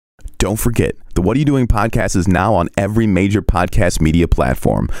Don't forget, the What Are You Doing podcast is now on every major podcast media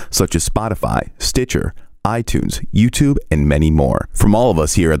platform, such as Spotify, Stitcher, iTunes, YouTube, and many more. From all of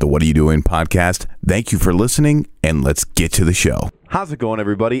us here at the What Are You Doing podcast, thank you for listening, and let's get to the show. How's it going,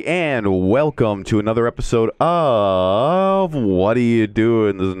 everybody? And welcome to another episode of What Are You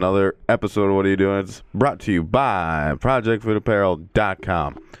Doing? This is another episode of What Are You Doing? It's brought to you by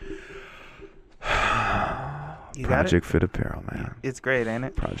ProjectFitApparel.com. You got Project Fit Apparel, man. It's great, ain't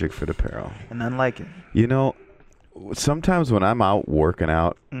it? Project Fit Apparel. And none like it. You know, sometimes when I'm out working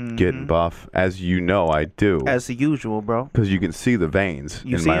out, getting buff, as you know I do. As usual, bro. Because you can see the veins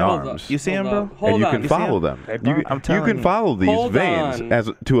You in see my him? arms. You see him, bro? And you can follow them. I'm telling you can you. follow these Hold veins on. as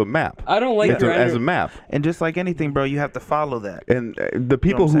to a map. I don't like your as a map. And just like anything, bro, you have to follow that. And the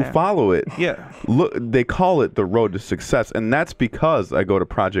people what I'm who saying? follow it, Yeah. look, they call it the road to success, and that's because I go to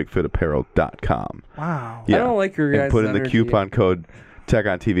ProjectFitApparel.com. Wow. Yeah. I don't like your guys' And put in the energy. coupon code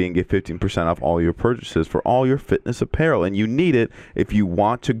TechOnTV and get 15% off all your purchases for all your fitness apparel. And you need it if you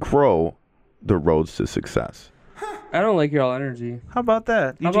want to grow the roads to success. I don't like y'all energy. How about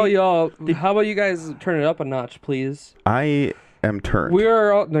that? How about y'all? How about you guys turn it up a notch, please? I am turned. We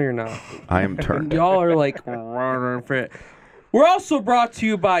are all. No, you're not. I am turned. Y'all are like. We're also brought to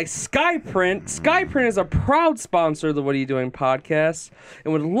you by Skyprint. Skyprint is a proud sponsor of the What Are You Doing podcast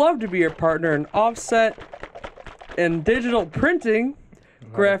and would love to be your partner in offset and digital printing,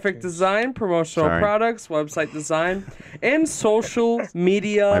 graphic design, promotional Sorry. products, website design, and social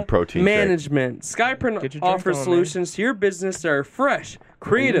media My protein shake. management. Skyprint offers solutions to your business that are fresh,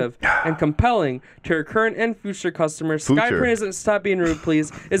 creative, and compelling to your current and future customers. Future. Skyprint isn't, stop being rude,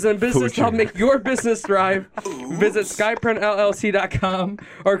 please, is in business to help make your business thrive. Visit skyprintllc.com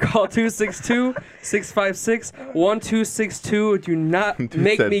or call 262-656-1262. Do not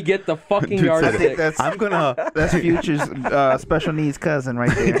make said- me get the fucking Dude yard said- stick. I'm gonna That's Future's special needs cousin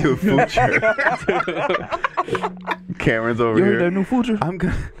right there. do a future. Cameron's over You heard that here. new Future? I'm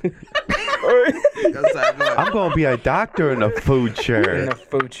gonna be a doctor in the future. In the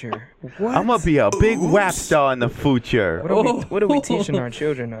future. What? I'm gonna be a big rap star in the future. What are we teaching our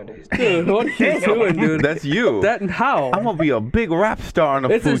children nowadays? Dude, what are you doing, dude? That's you. That and how? I'm gonna be a big rap star in the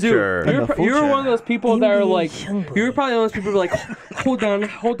This is you. future. You're one of those people that are like, young boy. you're probably one of those people who are like,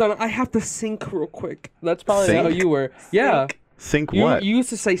 hold on, I have to sync real quick. That's probably Sync? how you were. Yeah. Sync You, what? you used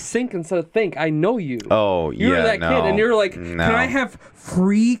to say sync instead of think. I know you. Oh, You yeah, were that no. kid, and you're like, No. can I have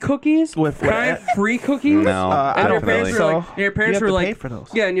free cookies? With Can I have free cookies? No, I And your don't parents think were so. like, and your parents You have were to like, pay for those.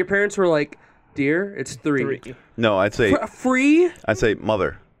 yeah, and your parents were like, dear, it's three. No, I'd say, Free?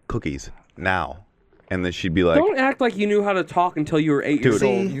 mother, cookies now, and then she'd be like, Don't act like you knew how to talk until you were 8 years dude,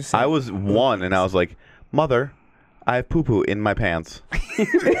 old. You see- I was 1, and I was like, mother, I have poo-poo in my pants.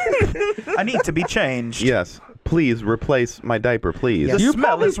 I need to be changed. Yes, please replace my diaper, please. The You smell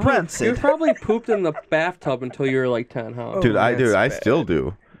probably is rancid. You probably pooped in the bathtub until you were like 10, huh? Dude, I that's I bad. still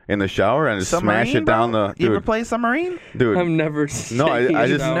do. In the shower and just smash Submarine, it down bro? the You ever dude. play Submarine? Dude, I've never. No, I taken a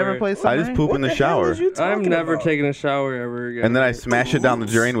just shower. Never play I Submarine? just poop in the shower, I'm never taking a shower ever again. and then I smash it down the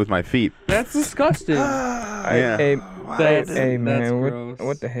drain with my feet. That's disgusting. Yeah. Hey, That's, hey man, that's gross.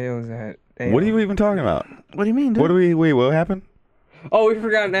 what the hell is that? Hey, What are you even talking about? What do you mean, dude? What do we? Wait, what happened? Oh, we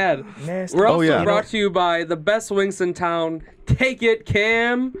forgot an ad. Nasty. We're also yeah. brought to you by the best wings in town. Take it,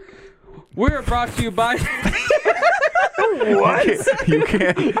 Cam. We're brought to you by. What? You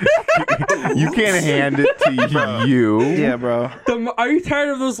can't. You can't hand it to you. Yeah, bro. Are you tired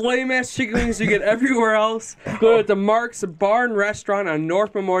of those lame ass chicken wings you get everywhere else? Go to Mark's Bar and Restaurant on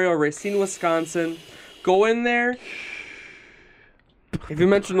North Memorial, Racine, Wisconsin. Go in there. If you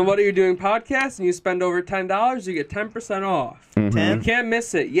mention the What Are You Doing podcast and you spend over $10, you get 10% off. You 10? can't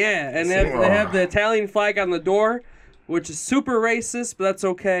miss it. Yeah, and they have the Italian flag on the door, which is super racist, but that's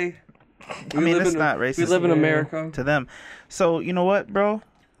okay. I mean, it's not racist. We live in America. To them. So, you know what, bro?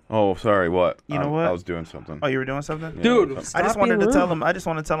 Oh, sorry. What? You know what? I was doing something. Oh, you were doing something? Dude, Yeah. I just wanted to tell them. I just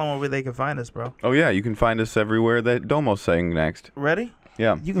want to tell them where they can find us, bro. Oh yeah, you can find us everywhere that Domo's saying next. Ready?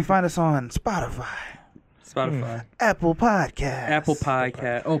 Yeah. You can find us on Spotify, Spotify. Apple Podcasts, Apple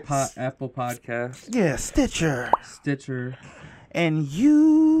Podcast. Oh, Apple Podcast. yeah, Stitcher, Stitcher. and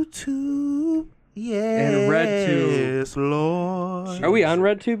YouTube. Yes, And RedTube. Lord. Are we on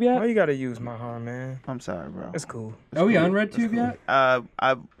RedTube Why yet? you gotta use my heart, man? I'm sorry, bro. It's cool. Are we on RedTube yet?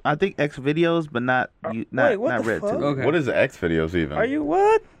 I think X videos, but not Wait, what not the RedTube. fuck? Okay. What is the X videos even? Are you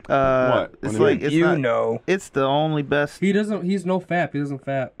what? What? It's What do you like mean? it's you not. know. It's the only best. He doesn't. He's no fap. He doesn't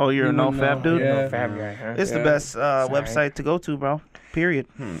fap. Oh, you're a You no wouldn't fap know. dude? Yeah. No fab guy, huh? It's the Yeah. best Sorry. website to go to, bro. Period.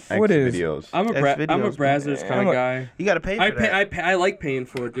 What is- videos? I'm a X videos, Brazzers man. kind of guy. You gotta pay for that. I like paying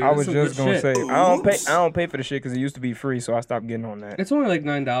for it, dude. I It's was some just good gonna shit. say I don't pay for the shit because it used to be free, so I stopped getting on that. It's only like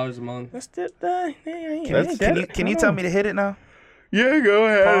 $9 a month. That's the Can you tell me to hit it now? Yeah, go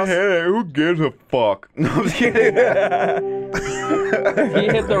ahead. Pause. Hey, who gives a fuck? No, I'm just kidding. He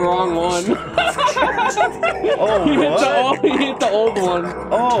hit the wrong one. Oh, what? He hit the old one.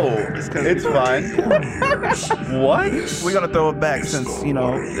 Oh, it's fine. What? We're gonna throw it back since it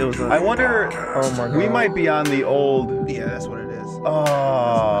was. I wonder. Oh my god. We might be on the old. Yeah, that's what it is.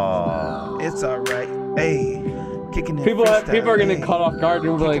 Oh. It's all right. Hey, kicking it. People are gonna hey. cut off guard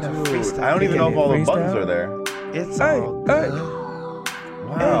and be like, Kicking it Dude, freestyle. I don't even know if all the Freestyle? buttons are there. It's Hey, all hey. good.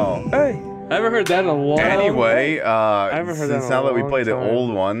 Wow. Hey. I haven't heard that in a long time. Anyway, haven't heard that since in now a that we long played the time.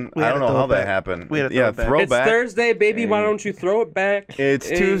 old one, We I had don't to know throw how it that back. happened. We had to Yeah, throw it back. It's throwback. Thursday, baby. Why Hey. don't you throw it back? It's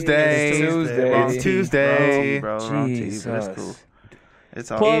Hey. Tuesday. It's Tuesday. Wrong It's team. Tuesday. Wrong team, bro. Wrong team, but it's Jesus. cool. It's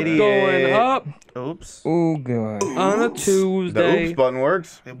all Club good. going up Oops. Oh god. on a The Tuesday. oops button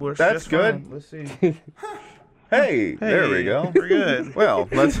works. It works That's just good. fine. Let's see. Hey, there we go. We're good. Well,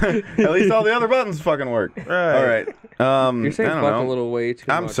 let's at least all the other buttons fucking work. Right. All right. You're saying I don't fuck know. a little way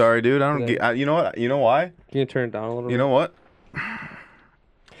too I'm much. sorry, dude. I don't today. get. You know what? You know why? Can you turn it down a little bit? You know what?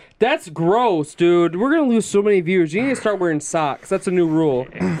 That's gross, dude. We're gonna lose so many viewers. You need to start wearing socks. That's a new rule.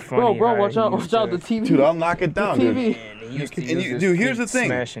 Bro, watch out, watch out, the TV. Dude, I'll knock it down, dude. TV. Dude, here's the thing.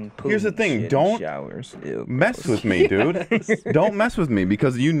 Here's the thing. Don't showers. mess with me, dude. Don't mess with me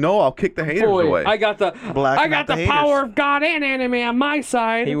because you know I'll kick the haters Boy, away. I got the Blacking out the haters. power of God and anime on my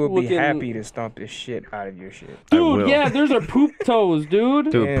side. He would be Looking- happy to stomp the shit out of your shit. I Dude, will. yeah, there's our poop toes,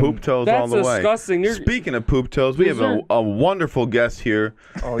 dude. Dude, Damn. poop toes all That's the way. disgusting. You're- Speaking of poop toes, we have These are- a wonderful guest here.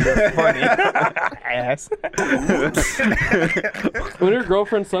 Oh, you're funny. Ass. When your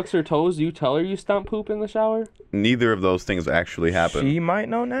girlfriend sucks her toes, do you tell her you stomp poop in the shower? Neither of those things actually happened. She might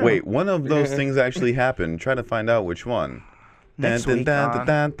know now. Wait, one of those things actually happened. Try to find out which one. Next week Dude,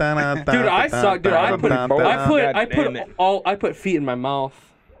 I suck. Dude, I put feet in my mouth.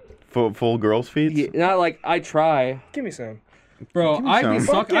 full girls' feet. Yeah, not like I try, Give me some. bro. Give me I'd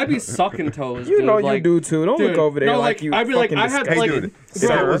some. be sucking toes. You dude. know like, you do too. Don't dude, look over there no, like like, you. I'd be like, fucking I had, Hey, like- dude, if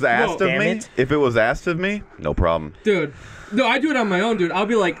Bro, it was asked no. of me, Damn it. if it was asked of me, no problem. Dude, no, I do it on my own, dude. It'll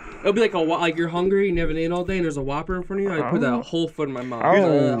be like like you're hungry and you haven't eaten all day, and there's a Whopper in front of you. I put that whole foot in my mouth.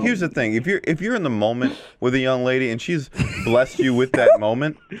 Oh. Here's the thing: if you're in the moment with a young lady and she's blessed you with that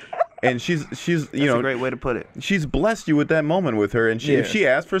moment, and she's That's a great way to put it. she's blessed you with that moment with her, and if Yeah. she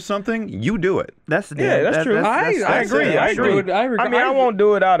asks for something, you do it. That's the Yeah, deal. that's true. I agree. it. I That's agree. true. Dude, I mean, I won't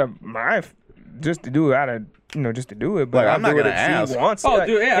do it out of my, just to do it out of, just to do it. But Like, I'll I'm not do it gonna if ask. she wants it. Oh,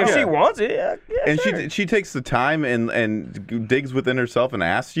 dude, yeah, If yeah. she wants it, yeah, And sure. she takes the time and digs within herself and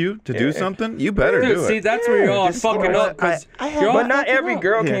asks you to do Yeah. something. You better Dude, do see, it. that's where you're all Just- fucking up. Cause I have- you're all But not fucking every up.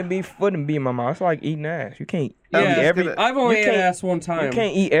 girl Yeah. can be foot and be in my mouth. It's like eating ass. You can't Yeah, eat every. gonna- I've only you ate can't- ass one time. You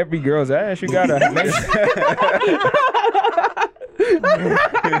can't eat every girl's ass. You gotta.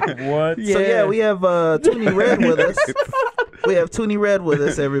 What? So yeah, we have Toonie Red with us. We have Toonie Red with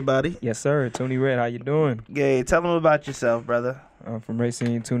us, everybody. Yes, sir. Tony Red, how you doing? Gay, tell them about yourself, brother. I'm from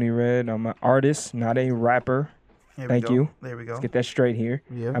Racine Tony Red. I'm an artist, not a rapper. Here we Thank go. you. There we go. Let's get that straight here.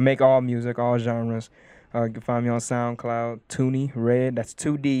 Yeah. I make all music, all genres. You can find me on SoundCloud, Toonie Red. That's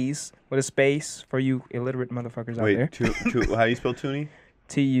 2 D's with a space for you illiterate motherfuckers out there. Wait, how do you spell Toonie?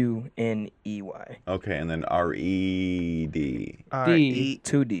 Tuney. Okay, and then RED. R-E-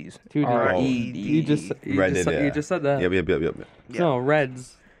 2 D's. Dude, R-E-D. you just said that. Yep. No,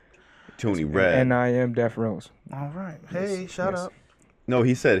 Reds. Toonie Red. And I am Death Rose. All right. Hey, shout yes. out. No,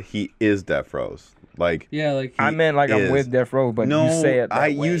 he said he is Death Rose. Like, Yeah, like I meant like is. I'm with Death Row, but no, you say it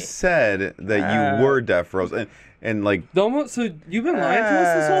that way. you said that you were Death Rose, and like Domo, so you've been lying to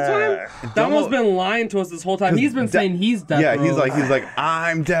us this whole time? Domo's been lying to us this whole time. He's been saying he's Death yeah, Row. he's like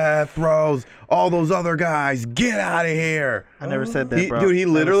I'm Death Rose. All those other guys, get out of here. I never said that, bro. Dude, he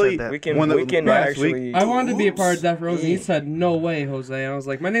Never literally said that. We can, when we can last actually. week- I wanted to be a part of Death Row, and he said, "No way, Jose." I was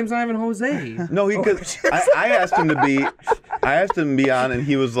like, "My name's not even Jose." No, because I asked him to be on, and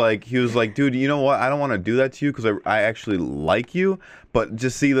he was like, dude, you know what? I don't want to do that to you because I actually like you, but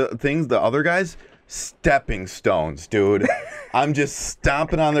just see the things, the other guys, stepping stones, dude. I'm just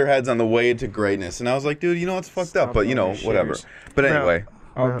stomping on their heads on the way to greatness, and I was like, dude, you know what's fucked up, but you know, whatever. But anyway,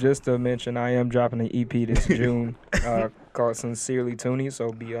 Just to mention, I am dropping an EP this June called Sincerely Toonie,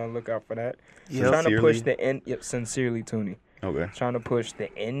 so be on lookout for that. Yep. Trying to push Sincerely? the end. Yep, Sincerely Toonie. okay. Trying to push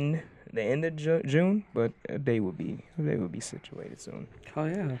the end of June, but they will be situated soon. Oh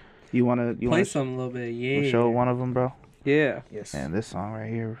yeah, You wanna play some a little bit. Yeah. show one of them, bro? Yeah. Yes. And this song right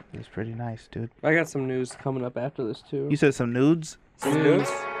here is pretty nice, dude. I got some news coming up after this too. You said some nudes? Some nudes?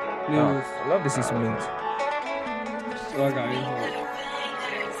 News. I love to see some nudes. Oh, I got you.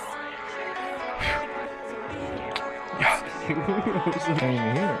 Can't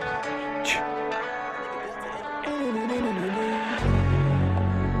even hear it.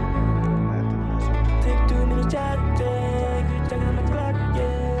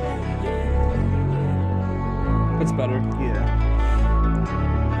 It's better. Yeah.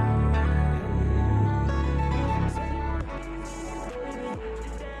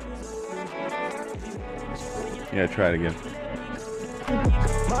 Yeah, try it again.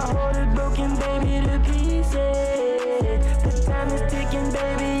 My heart is broken, baby, to pieces. The time is ticking,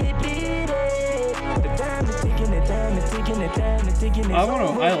 baby, it did it. The time is ticking, the time is ticking, the time is ticking. I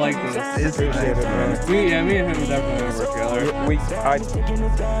like this. It's Appreciate it, man. Me and him definitely gonna work together.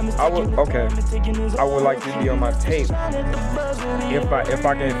 I would okay. I would like to be on my tape. If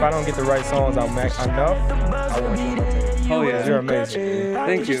I don't get the right songs enough, I want you on my tape. Oh yeah. You're amazing.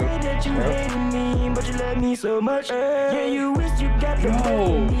 Thank you. But you love me so much. Yeah, you wish you got the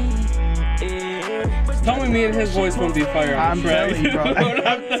No. Tell me and his voice won't be fire on I'm the track. telling you, bro.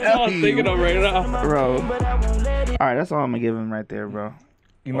 That's all I'm thinking of right now. Bro. Alright, that's all I'm gonna give him right there, bro.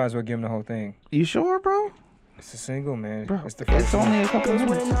 You might as well give him the whole thing. You sure, bro? It's a single, man. Bro, It's the first it's one. only a couple Cause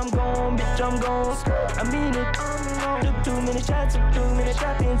minutes. when I'm gone, bitch, I'm gone. I mean it. Took 2 minutes shots, took 2 minutes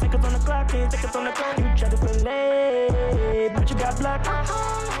shot, 10 seconds on the clock, 10 seconds on the clock. You try to play, but you got blocked.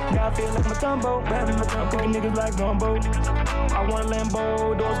 Now I feel like I'm a tumbo, grabbing my tongue, cooking niggas like gumbo. I want a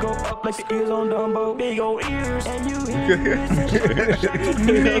Lambo, doors go up like the ears on Dumbo. Big old ears, and you hear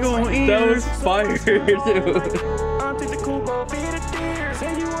Big old That was fire, dude. I'm take the cool go feel the tears.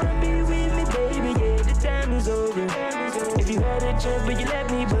 Say you wanna be with me, baby, yeah, the time is over. If you had a chance, but you let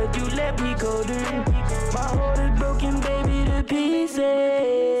me, but you let me go, dude. My heart is broken, baby, to pieces.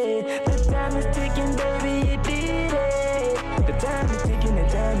 The time is ticking, baby, it did it. The time is ticking, the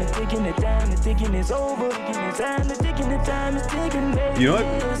time is ticking, the time is ticking, it's over. The time is ticking, the time is ticking, baby. You know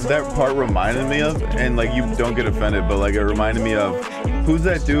what that part reminded me of? And like, you don't get offended, but like, it reminded me of who's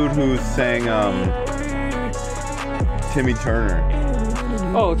that dude who sang Timmy Turner?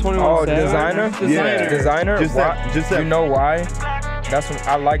 Oh, 21 Oh, Savage. Designer? Yeah. Designer. Just Why- that- just that- You know why? That's when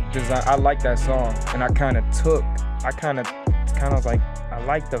I like design. I like that song, and I kind of was like, I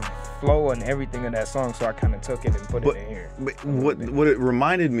like the flow and everything of that song, so I kind of took it and put But, it in here. but what it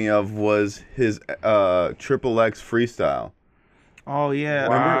reminded me of was his Triple X freestyle. Oh yeah.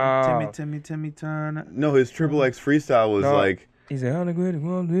 Wow. Timmy Turner. No, his Triple X freestyle was No. like, He said, "I'm the greatest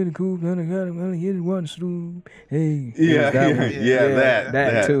one, really cool, man. I got it, man. Hit it one swoop." Hey, yeah, It was that yeah, one. yeah,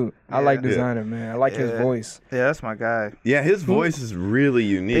 that too. I like Yeah. Designer, man. I like his Yeah. voice. Yeah, that's my guy. Yeah, his voice is really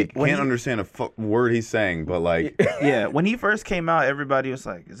unique. When Can't he- understand a word he's saying, but like, Yeah, when he first came out, everybody was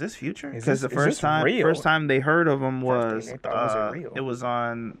like, "Is this Future?" Is Because this- the is this real? first time they heard of him was First thing they thought, was it real? it was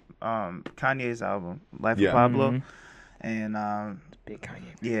on Kanye's album, Life Yeah. of Pablo, Mhm. and Big Kanye.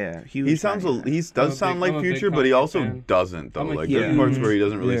 yeah, huge. he sounds, Kanye fan. he does sound I'm like a big Future, but he Kanye also fan. doesn't though. I'm a Like, huge- there's parts where he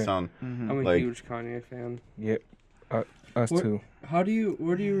doesn't really Yeah. sound. Mhm. I'm a Like- huge Kanye fan. Yep. Us What- too. Where do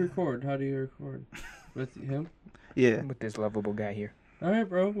you record? How do you record? With him? Yeah, With this lovable guy here. All right,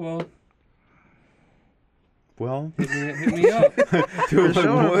 bro. Well, Well, hit me up. for sure,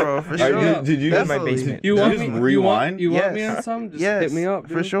 bro, for sure. Yeah. Did you That's just my basement. You Did want you me? just You rewind? want me Yes. on some? Just Yes, hit me up,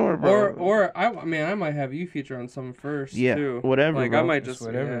 for dude. sure, bro. Or I mean, I might have you feature on some first. Yeah, too. whatever, Like bro. I might Just just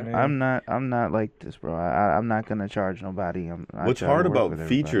whatever, yeah. man. I'm not like this, bro. I'm not gonna charge nobody. I What's try to hard work about with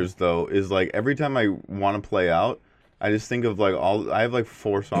everybody. features though is like every time I want to play out, I just think of like I have like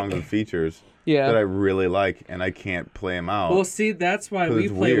 4 songs of features Yeah. that I really like, and I can't play them out. Well, see, that's why 'Cause we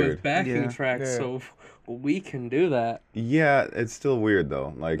it's play weird. with backing Yeah. tracks, Yeah. so we can do that. Yeah, it's still weird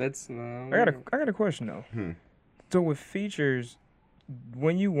though. Like, That's no. I got a question though. Hmm. So with features,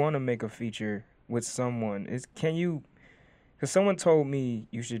 when you want to make a feature with someone, can you? Because someone told me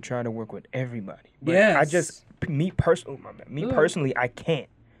you should try to work with everybody. But I just me personally, I can't.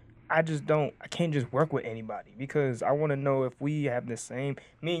 I can't just work with anybody because I want to know if we have the same.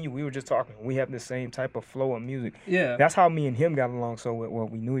 Me and you, we were just talking. We have the same type of flow of music. Yeah. That's how me and him got along so well. Well,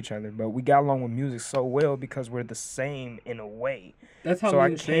 we knew each other, but we got along with music so well because we're the same in a way. That's how. So me I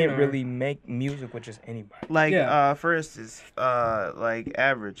and Shane can't are. really make music with just anybody. Like Yeah. for instance, like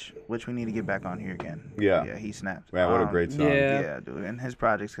Average, which we need to get back on here again. Yeah. Yeah, he snapped. man, what a great song. Yeah. Yeah, dude, and his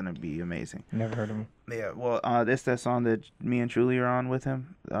project's gonna be amazing. Never heard of him. Yeah, well, it's that song that me and Truly are on with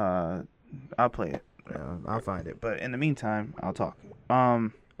him. I'll play it. I'll find it. But in the meantime, I'll talk.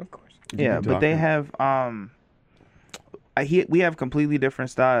 Of course. Yeah, keep but they talking. have we have completely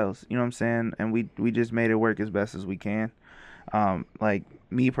different styles. You know what I'm saying? And we just made it work as best as we can. Like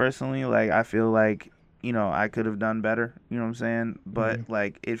me personally, like I feel like, you know, I could have done better. You know what I'm saying? But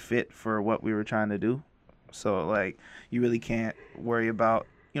like it fit for what we were trying to do. So like you really can't worry about,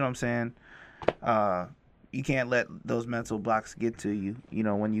 you know what I'm saying? You can't let those mental blocks get to you, you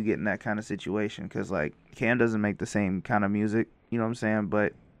know, when you get in that kind of situation. Because, like, Cam doesn't make the same kind of music, you know what I'm saying?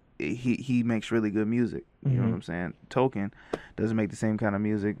 But he makes really good music, you know what I'm saying? Token doesn't make the same kind of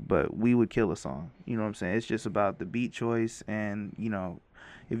music, but we would kill a song, you know what I'm saying? It's just about the beat choice and, you know,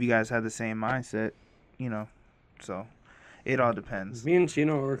 if you guys have the same mindset, you know, so it all depends. Me and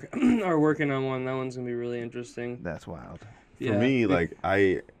Chino are working on one. That one's going to be really interesting. That's wild. For me, like,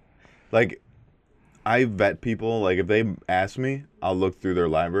 I vet people. Like, if they ask me, I'll look through their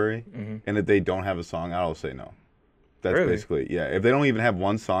library, and if they don't have a song out, I'll say no. That's basically, yeah. If they don't even have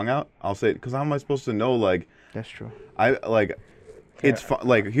one song out, I'll say, because how am I supposed to know, like... That's true. It's fun.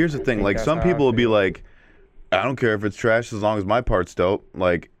 Like, here's the thing. Like, some people will be like, I don't care if it's trash as long as my part's dope.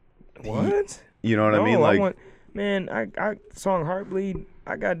 Like... What? You know what I mean? Like... I song Heartbleed,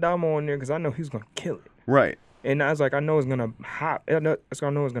 I got Damo on there because I know he's going to kill it. Right. And I was like, I know it's gonna pop. I know it's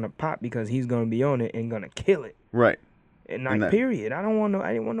gonna pop because he's gonna be on it and gonna kill it. Right. And like, period. I didn't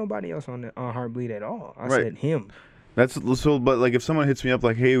want nobody else on Heartbleed at all. I said him. That's so. But like, if someone hits me up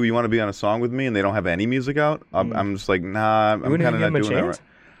like, "Hey, you want to be on a song with me?" and they don't have any music out, I'm just like, nah. I'm kind of not doing that.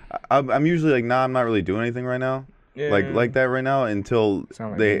 Right. I'm usually like, nah, I'm not really doing anything right now. Yeah. Like that right now until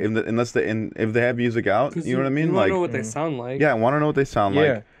like if they have music out, you know what I mean? You want to know what they sound like. Yeah, I want to know what they sound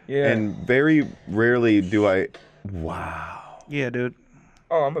like. Yeah. And very rarely do I. Wow. Yeah, dude.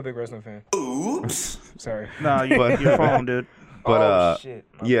 Oh, I'm a big wrestling fan. Oops. Sorry. No, your phone, dude. But shit.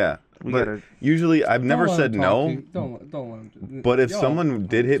 Yeah. But usually I've never said no. Don't let him. But if someone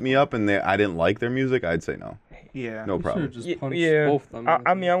did hit me up and I didn't like their music, I'd say no. Yeah. No problem. Just punch both of them.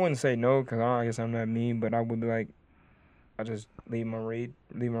 I mean, I wouldn't say no because I guess I'm not mean, but I would be like, I just leave my red.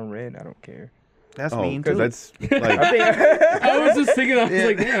 I don't care. That's mean too. That's like. I was just thinking. I was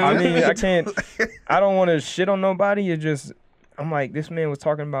like, damn. I mean, I can't. I don't want to shit on nobody. It just, I'm like, this man was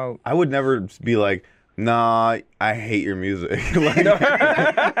talking about. I would never be like, nah, I hate your music. Like,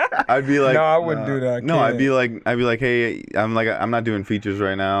 I'd be like, no, I wouldn't do that. No, I'd be like, hey, I'm not doing features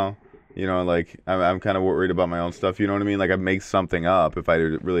right now. You know, like I'm kind of worried about my own stuff. You know what I mean? Like I'd make something up if I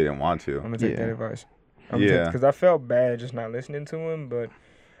really didn't want to. I'm gonna take that advice. Because I felt bad just not listening to him, but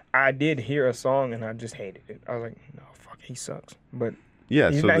I did hear a song and I just hated it. I was like, no, fuck, he sucks. But he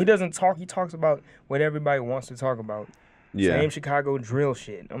doesn't talk. He talks about what everybody wants to talk about. Yeah. Same Chicago drill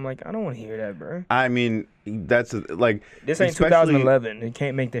shit. I'm like, I don't want to hear that, bro. I mean, that's like... This ain't 2011. They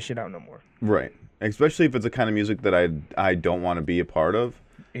can't make that shit out no more. Right. Especially if it's the kind of music that I don't want to be a part of.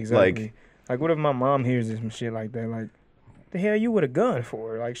 Exactly. Like what if my mom hears this and shit like that? Like, the hell you with a gun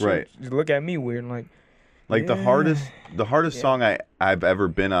for? Like, she just look at me weird and like the hardest song I've ever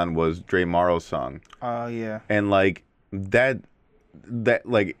been on was Dre Morrow's song. Oh yeah. And like that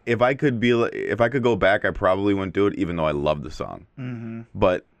like if I could go back, I probably wouldn't do it, even though I love the song. Mm-hmm.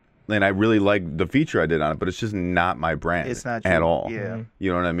 But then I really like the feature I did on it, but it's just not my brand. It's not at all. Yeah.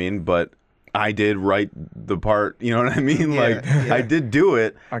 You know what I mean? But I did write the part. You know what I mean? Yeah, I did do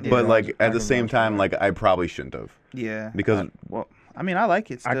it, but like at the same time, like I probably shouldn't have. Yeah. Because I mean, I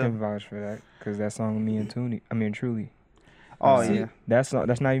like it still. I can vouch for that because that song, me and Truly. Oh yeah. That's not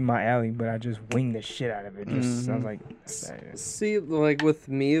even my alley, but I just winged the shit out of it. Just sounds like. See, like with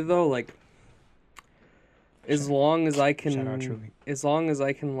me though, like as long as I can,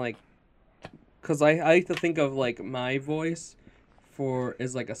 like, cause I like to think of like my voice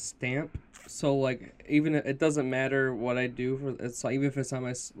as like a stamp. So like even it doesn't matter what I do for it's like, even if it's not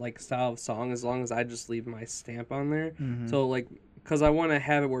my like style of song, as long as I just leave my stamp on there. Mm-hmm. So like. Because I want to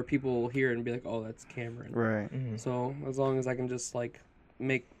have it where people will hear it and be like, oh, that's Cameron. Right. Mm-hmm. So as long as I can just, like,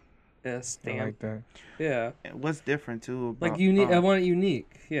 make a stamp. I like that. Yeah. What's different, too? About, like, unique. I want it unique.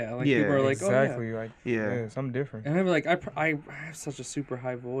 Yeah. Like, people are like, exactly. Oh, yeah. Like, something different. And I'm like, I have such a super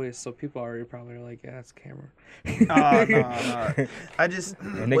high voice, so people already probably are like, yeah, that's Cameron. No. I just...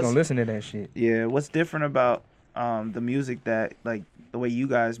 And they going to listen to that shit. Yeah. What's different about the music that, like, the way you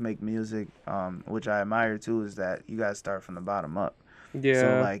guys make music, which I admire too, is that you guys start from the bottom up. Yeah.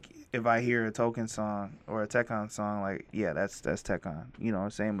 So like, if I hear a Token song or a Tekon song, like, yeah, that's Tekon. You know,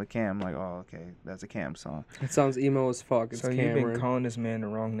 same with Cam. Like, oh, okay, that's a Cam song. It sounds emo as fuck. It's so Cameron. You've been calling this man the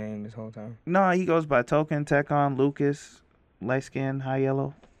wrong name this whole time? No, he goes by Token, Tekon, Lucas, light skin, high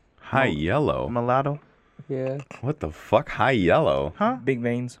yellow. High yellow. Mulatto. Yeah. What the fuck? High yellow. Huh? Big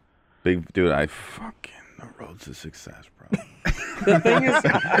veins. Big dude. I fucking. The road to success, bro. The thing is,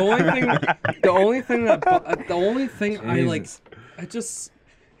 the only thing I like, it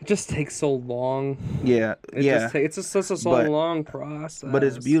just takes so long. Yeah, It's just such a long process. But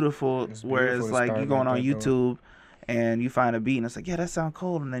it's beautiful. Whereas beautiful to like start you going like on that, YouTube and you find a beat and it's like, yeah, that sounds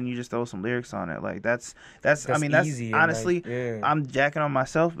cool, and then you just throw some lyrics on it. Like that's I mean that's easy, honestly, like, yeah. I'm jacking on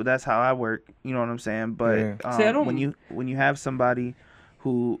myself, but that's how I work. You know what I'm saying? But Yeah. See, I don't- when you have somebody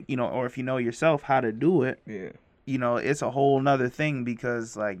who, you know, or if you know yourself how to do it, Yeah. you know, it's a whole nother thing,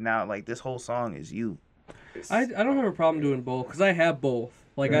 because like now, like this whole song is you. I don't have a problem doing both, because I have both.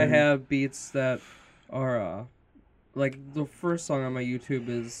 Like I have beats that are like the first song on my YouTube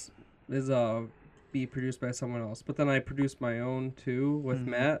is beat produced by someone else, but then I produced my own too with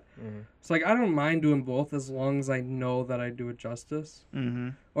Matt. So like I don't mind doing both as long as I know that I do it justice.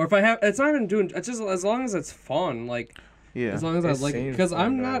 Or if I have, it's not even doing, it's just as long as it's fun. Like Yeah. as long as I It like, seems because fun,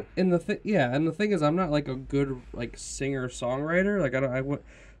 I'm though. not in the thing. Yeah, and the thing is, I'm not like a good like singer songwriter. Like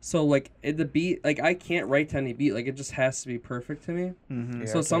so like the beat, like I can't write to any beat. Like it just has to be perfect to me. Yeah,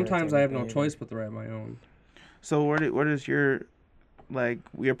 So sometimes I have no anything. choice but to write my own. So what is your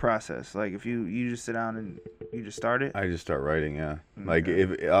process? Like if you just sit down and you just start it? I just start writing, yeah. Like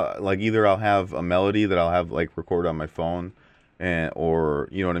if like either I'll have a melody that I'll have like recorded on my phone, or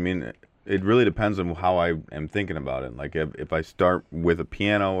you know what I mean. It really depends on how I am thinking about it. Like if I start with a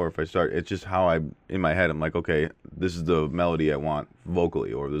piano, or if I start, it's just how in my head I'm like, okay, this is the melody I want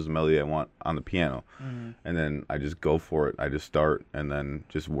vocally, or this is the melody I want on the piano, and then I just go for it. I just start and then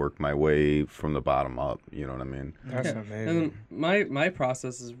just work my way from the bottom up. You know what I mean? That's Yeah. amazing. And my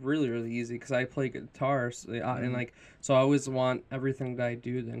process is really easy because I play guitar, and like so I always want everything that I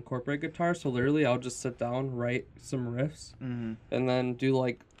do to incorporate guitar. So literally, I'll just sit down, write some riffs, and then do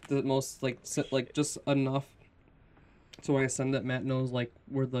like the most like just enough. So when I send it, Matt knows like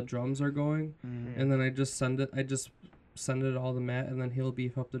where the drums are going, and then I just send it. I just send it all to Matt, and then he'll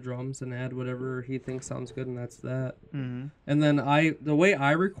beef up the drums and add whatever he thinks sounds good, and that's that. And then the way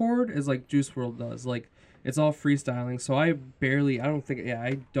I record is like Juice WRLD does. Like it's all freestyling, so I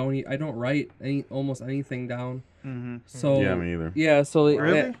don't write almost anything down. So Yeah, me either. Yeah, so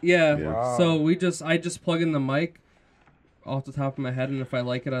Really? yeah. Wow. So I just plug in the mic off the top of my head, and if I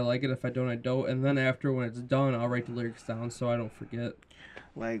like it, I like it. If I don't, I don't. And then after, when it's done, I'll write the lyrics down so I don't forget.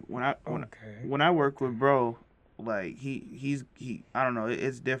 Like when Okay. I work with bro, like he I don't know,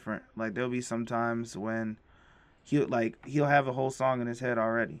 it's different. Like there'll be some times when he'll have a whole song in his head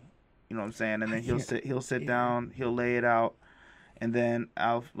already. You know what I'm saying? And then he'll sit down, he'll lay it out, and then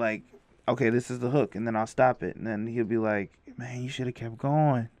I'll like, okay, this is the hook, and then I'll stop it, and then he'll be like, man, you should have kept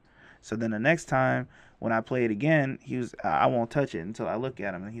going. So then the next time when I play it again, I won't touch it until I look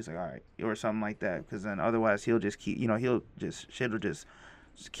at him, and he's like, all right, or something like that, because then otherwise he'll just keep, shit'll just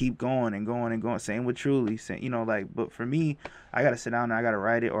keep going and going and going. Same with Truly, but for me, I gotta sit down and I gotta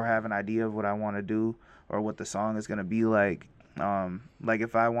write it or have an idea of what I want to do or what the song is gonna be like. Like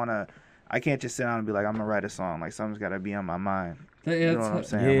if I can't just sit down and be like, I'm gonna write a song. Like something's gotta be on my mind. You know what I'm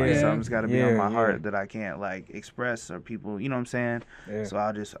saying? Like something's gotta be on my heart that I can't like express, or people, you know what I'm saying? Yeah. So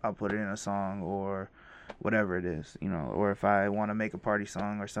I'll put it in a song or whatever it is, or if I want to make a party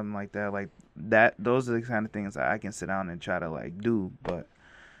song or something like that, those are the kind of things that I can sit down and try to like do. But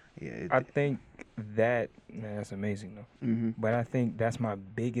yeah, I think that's amazing though. But I think that's my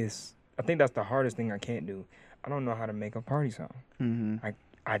biggest. I think that's the hardest thing I can't do. I don't know how to make a party song.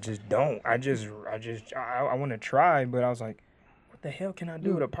 I just don't. I want to try, but I was like, what the hell can I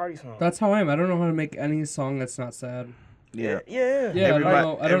do with a party song? That's how I am. I don't know how to make any song that's not sad. yeah. Yeah. Yeah,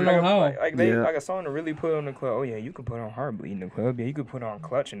 I don't know how. Like a song to really put on the club. Oh yeah, you could put on Heartbeat in the club. Yeah, you could put on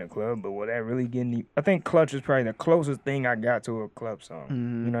Clutch in the club. But will that really get any? I think Clutch is probably the closest thing I got to a club song.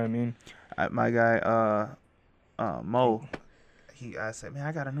 You know what I mean? My guy, Mo, I said, man,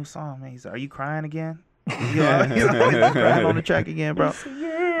 I got a new song, man. He's like, are you crying again? He's crying on the track again, bro.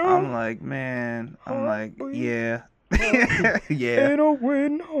 I'm like, man. I'm like, yeah. Yeah. Ain't a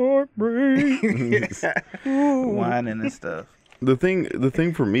win heartbreak. Whining and stuff. The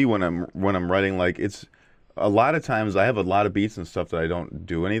thing for me when I'm writing, like, it's a lot of times I have a lot of beats and stuff that I don't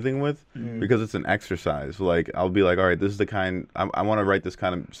do anything with because it's an exercise. Like I'll be like, all right, this is the kind I want to write this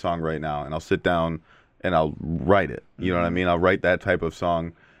kind of song right now, and I'll sit down and I'll write it. You know what I mean? I'll write that type of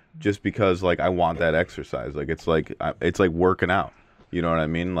song just because like I want that exercise. Like it's like working out. You know what I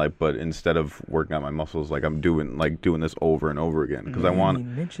mean? Like, but instead of working out my muscles, like I'm doing this over and over again because I want. He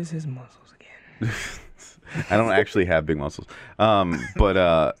mentions his muscles again. I don't actually have big muscles. But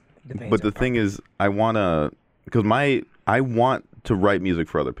the thing is, I want to, because I want to write music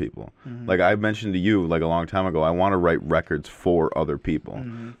for other people. Mm-hmm. Like I mentioned to you like a long time ago, I want to write records for other people.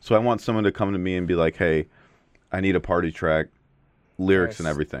 Mm-hmm. So I want someone to come to me and be like, "Hey, I need a party track, lyrics and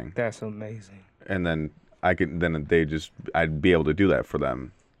everything." That's amazing. And then I'd be able to do that for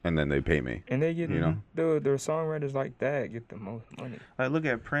them, and then they pay me. And they get, you know, the songwriters like that get the most money. Like look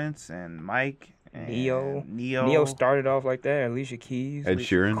at Prince and Mike and Neo. Neo. Neo started off like that. Alicia Keys. Ed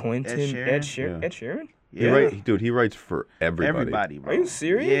Sheeran. Quentin. Ed Sheeran. Ed Sheeran? Yeah. He writes for everybody. Everybody, bro. Are you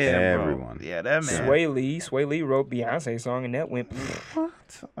serious? Yeah, bro. Everyone. Yeah, that man. Sway Lee wrote Beyonce's song and that went. What?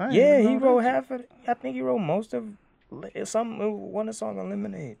 I didn't Yeah, even he know wrote that. half of it. I think he wrote most of one of the song on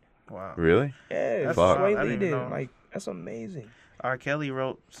Lemonade. Wow. Really? Yeah, That's Fuck. Sway I Lee didn't did. even know. Like, that's amazing. R. Kelly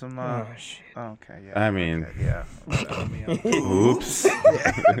wrote some. Oh, shit. Okay, yeah. I mean, Okay, yeah. oops.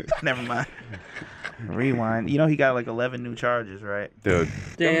 Never mind. Rewind. You know he got like 11 new charges, right? Dude,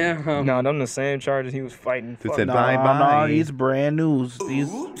 Damn. No, them the same charges he was fighting. They Fuck said no. bye bye. No, these brand news. These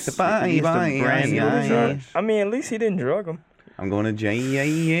the brand bye. new. I mean, at least he didn't drug him. I'm going to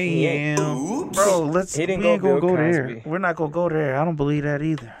jail. Bro, let's. He didn't we ain't go gonna go Bill there. Cosby. We're not gonna go there. I don't believe that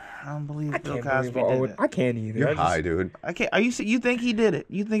either. I don't believe Bill Can't Cosby believe all did it- it. I can't either. You're I just- high, dude. I can't. Are you think he did it?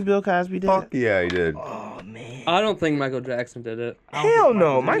 You think Bill Cosby did Fuck it? yeah, he did. Oh man. I don't think Michael Jackson did it. Hell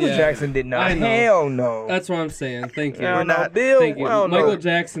no. Michael Yeah. Jackson did not. I know. Hell no. That's what I'm saying. Thank you. Hell We're no. not- Bill. Thank you. Well, Michael no.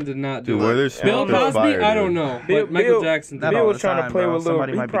 Jackson did not do Dude, where it. there's Bill smoke, there's Cosby, fire, I don't dude. know. Bill- But Michael Bill- Jackson did Not it. Bill all was the trying to time, play bro. with Lil.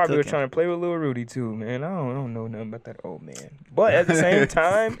 Somebody He might be probably was cooking. trying to play with Lil Rudy too, man. I don't know nothing about that old man. But at the same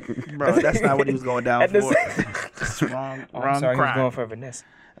time, Bro, that's not what he was going down At the for. same- It's wrong. I'm Wrong sorry, he was crime. going for Vanessa,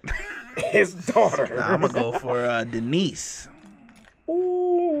 his daughter. Nah, I'm gonna go for Denise.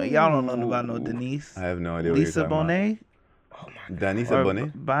 Ooh. Y'all don't know about no Denise. I have no idea what Lisa you're talking Bonet about. Denisa or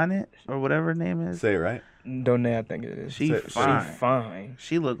Bonet? Bonnet or whatever her name is. Say it right. Donay, I think it is. She Say- fine. She fine.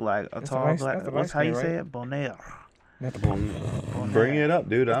 She looked like a That's tall the light- black. that's the What's light how you skin, say right? it? Bonet. That's the, Bring it up,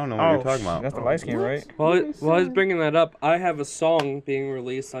 dude. I don't know what you're talking about. that's the light skin, right? While he's bringing that up, I have a song being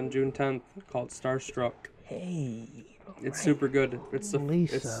released on June 10th called Starstruck. Hey. It's super good. It's the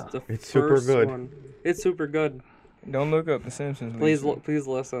Lisa. It's super first good. one. It's super good. Don't look up The Simpsons. Please, Lisa, please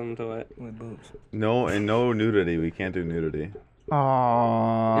listen to it. with boobs. No, and no nudity. We can't do nudity.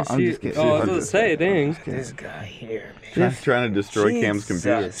 Aw, Is I'm she- just kidding. Oh, I was gonna say, dang. This guy here, man. She's trying to destroy Cam's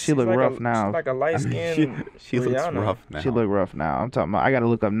computer. She look She's rough like a, now. She's like a light skin. She looks Rihanna. rough now. She look rough now. I'm talking about. I gotta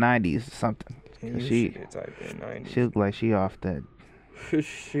look up 90s or something. She type in 90s. she look like she off that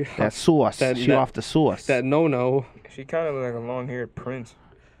She- sauce. That- She that- off the sauce. that no. She kind of look like a long-haired prince.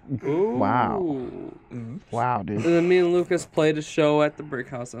 Ooh. Wow. Wow, dude. And then me and Lucas played a show at the Brick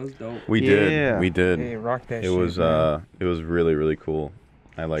House. That was dope. We Yeah. did. We did. Hey, rock that It shit. was man. it was really really cool.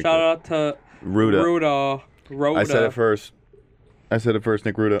 I liked Shout it. out to Ruda. Rhoda. I said it first.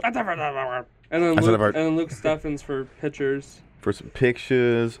 Nick Ruda. And then I said it Luke, first. and then Luke Steffens for pictures. For some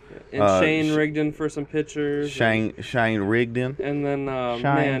pictures. And Shane Rigdon for some pictures. Shine Rigdon. And then, Shine.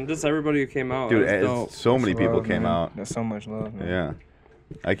 man, just everybody who came out. Dude, It was dope. so many That's people love, came man. out. There's so much love, man. Yeah.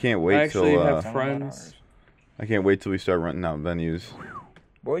 I can't I wait actually till have friends. I can't wait till we start renting out venues.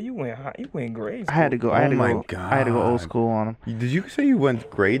 Boy, you went high. You went great. I had to go. I Oh had to my go. I had to go old God. school on him. Did you say you went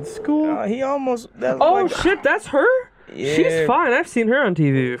grade school? He almost. That's Oh, like, shit, that's her? Yeah. She's fine. I've seen her on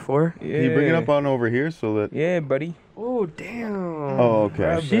TV before. Yeah. Can you bring it up on over here so that? Yeah, buddy. Oh, damn. Oh, okay.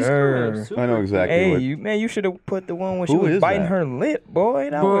 Brother. She's coming up I know exactly Hey, what. you should have put the one when she Who was is biting that? her lip, boy.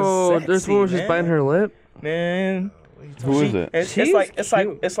 That Bro, was sexy, there's one where she's man. biting her lip. Man, Who is it? it's She's like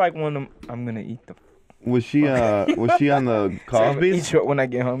cute. it's like one of them. I'm gonna eat the. Was she on the I'm gonna Cosby's? eat you when I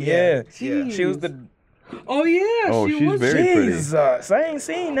get home. Yeah, Yeah. she was the. Oh, yeah. Oh, she she's was. very pretty. Jesus, I ain't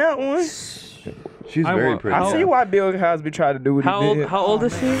seen that one. She's I very want- pretty. I How- see why Bill Cosby tried to do what How he old, did. how old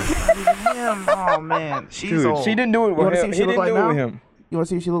is she? Damn, oh man, she's Dude, old. She didn't do it You with wanna see him. what He she look didn't like do it now? with him. You want to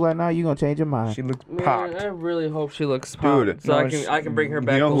see what she look like now? You gonna change your mind? She looked Man, popped. I really hope she looks popped. Dude. So No, I can bring her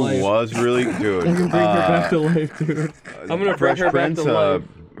back You know to who life. was really dude? Bring her back to life, dude. I'm gonna bring Fresh her back Prince. to life.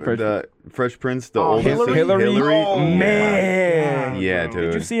 The Fresh Prince, the Oh, oldest. Hillary? Hillary. Oh, Man. Yeah, bro.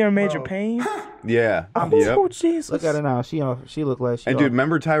 dude. Did you see her Major Pain? Yeah. Oh, Yep. Jesus. Look at her now. She look like she. And dude,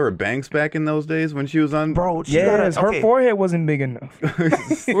 remember Tyra Banks back in those days when she was on? bro, she Yes, got a, her forehead wasn't big enough.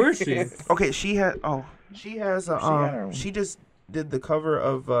 Where is she? Okay, she had. Oh, she has a. had her- She just did the cover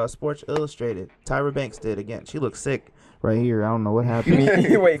of Sports Illustrated. Tyra Banks did again. She looks sick right here. I don't know what happened.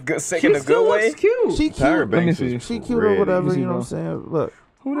 Wait, good, sick She in a still good way? looks cute. She Tyra cute. Banks see. is She cute or pretty. whatever. Let me You know what I'm see, saying? Look,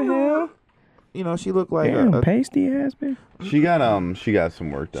 Who the hell? you know she looked like Damn, a. pasty ass bitch. She got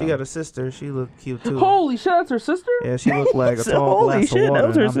some work done. She got a sister. She looked cute too. Holy shit, that's her sister? Yeah, she looked like a Said, tall "Holy glass shit, of that water.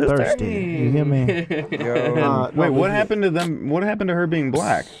 was her And I'm sister." thirsty. You hear me? Yo. No, Wait, what but happened to them? What happened to her being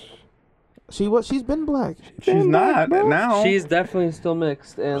black? She's been black. She's not now. She's definitely still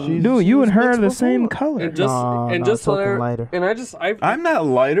mixed, and Dude, you and her are the same color. and just talking lighter. and I'm not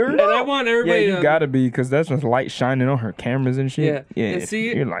lighter. and I want Yeah, everybody. you to, gotta be, because that's just light shining on her cameras and shit. Yeah, Yeah, and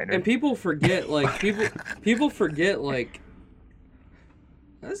see, you're lighter. and people forget, like people forget, like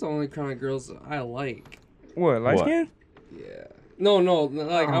that's the only kind of girls I like. What, light What? skin? Yeah. No,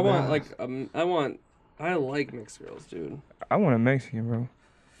 like Oh, I want gosh. I like mixed girls, dude. I want a Mexican, bro.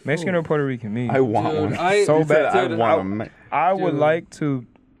 Mexican or Puerto Rican, me. I want Dude, one. I So You said bad. I Dude, want one. I would Dude. like to.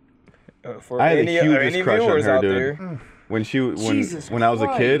 For I had any, the hugest any crush on viewers her, out dude. there, When I was a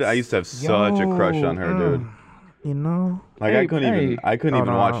kid, I used to have such a crush on her, dude. You know, Like Hey, I couldn't even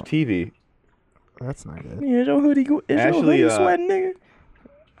no, watch no. TV. that's not good. is your hoodie Actually, sweating, nigga?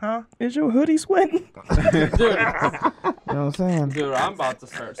 Huh? Is your hoodie sweating? You know what I'm saying? Dude, I'm about to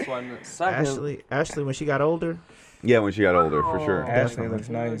start sweating in a second. Ashley, when she got older, Yeah, when she got older, for sure. Ashley looks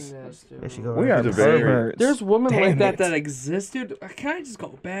nice. there she go. We are She's a very- perverts. There's women Damn like that it. that exist, dude. Can I just go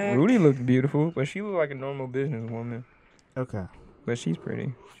back? Rudy looked beautiful, but she looked like a normal businesswoman. Okay. But she's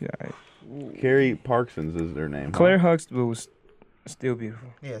pretty. She's alright. Carrie Parksons is her name. huh? Claire Huxtable was still beautiful.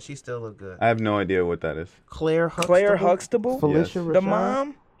 Yeah, she still look good. I have no idea what that is. Claire Huxtable. Claire Huxtable? Felicia Yes. Rashad. The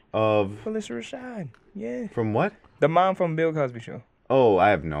mom? Of Felicia Rashad. Yeah. from what? The mom from Bill Cosby Show. Oh, I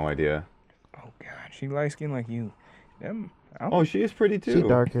have no idea. Oh, God. She light skinned like you. Oh, she is pretty too. She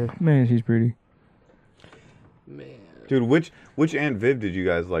darker. Man, she's pretty. Man. Dude, which Aunt Viv did you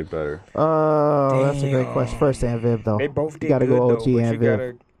guys like better? Oh, that's a great Damn. question. First Aunt Viv though. They both did You gotta good, go though, OG but Aunt you Viv.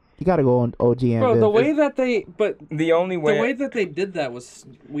 gotta... You gotta go on OG Aunt Bro, Viv. the way that they, but The only way... the way that they did that was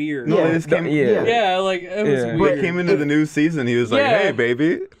weird. No, Yeah, they just came. yeah. Yeah, like it was Yeah. He weird. came into the new season. He was like, Yeah. "Hey,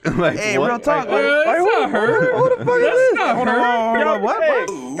 baby." Like, Hey, what? real talk. That's not her. Who the fuck is That's this? not Hold on, her. hold on, hold on. What? Hey,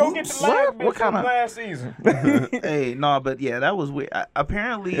 What? go get the What? last What bitch from kinda- last season. Hey, no, but yeah, that was weird.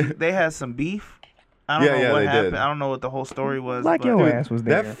 Apparently, they had some beef. I don't Yeah, know what they happened. did. I don't know what the whole story was. Like but your ass was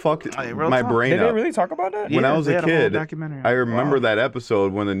there. That fucked Hey, real my talk. brain Did they up. really talk about that? When I Yeah, was they a had a whole kid, documentary. I remember that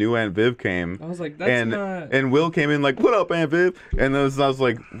episode when the new Aunt Viv came. I was like, that's and not. and Will came in like, "What up, Aunt Viv?" And I was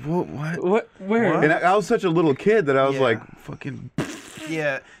like, "What?" What? Where? And I was such a little kid that I was Yeah. like, "Fucking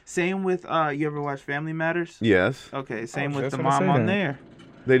Yeah, same with you ever watch Family Matters? yes." Okay, same I was with just the gonna mom say on that. there.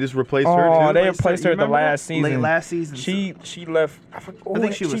 They just replaced her Oh, too. they replaced her You at the remember that? last season. Late last season. She left. I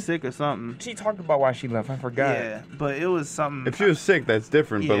think she was sick or something. She talked about why she left. I forgot. Yeah, but it was something. If she was sick, that's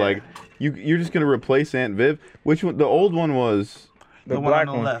different. But Yeah. like, you're just gonna replace Aunt Viv. Which one? The old one was. The, The one black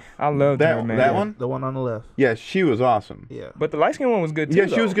on the one. left. I loved her, man. That one? The one on the left. Yeah, she was awesome. Yeah. But the light skinned one was good too. Yeah,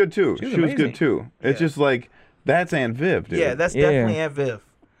 she though. was good too. She was She was amazing. good too. It's Yeah. just like that's Aunt Viv, dude. Yeah, that's Yeah. definitely Aunt Viv.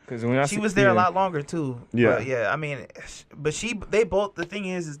 Because when I She see- was there yeah. a lot longer too. Yeah. But yeah, I mean, but they both. The thing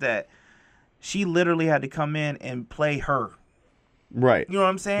is that she literally had to come in and play her. Right. You know what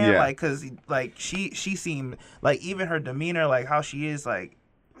I'm saying? Yeah. Like, cause like she seemed like even her demeanor, like how she is, like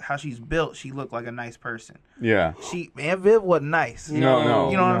how she's built, she looked like a nice person. Yeah. Aunt Viv wasn't nice. No,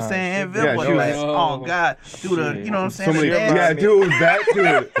 no. You know what I'm Nah, saying? Aunt Viv Yeah, wasn't she nice. was- Oh God, dude, Shit. you know what I'm saying? So many, The dance- yeah,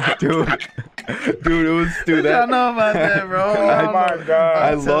 dude, dude, it was, dude, I that, know about that, bro. Oh my God. I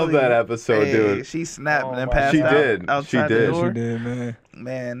I'm love telling that you. episode, Hey, dude. she snapped Oh and my passed She out did. outside She the did. door. She did, man.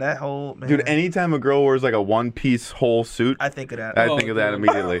 Man, that whole man, Dude, anytime a girl wears like a one-piece whole suit, I think of that. I Oh, think of that dude.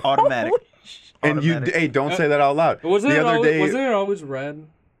 immediately. Automatic. And you, Automatic. hey, don't say that out loud. Wasn't The it other always, day, wasn't it always red?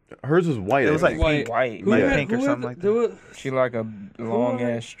 hers was white. It was I like think. White. White. Who Like had- pink or who had something the- like that. there was- She like a long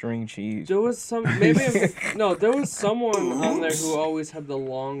ass string cheese. There was some maybe no. There was someone on there who always had the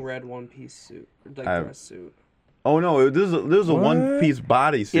long red one piece suit, like I- dress suit. Oh no, this was a What? one-piece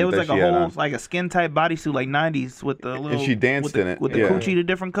bodysuit. Yeah, it was that like she a had whole on. like a skin tight bodysuit, like '90s with the little. she danced with the, in it, with the yeah. coochie, the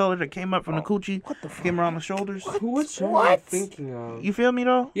different color that came up from the coochie. What the fuck? Came around the shoulders. Which show am I thinking of? You feel me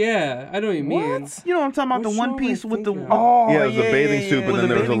though? Yeah, I know what you mean. You know what I'm talking about? Which The show one am I piece with the. thinking of? Oh, Yeah, it was a bathing suit, but With then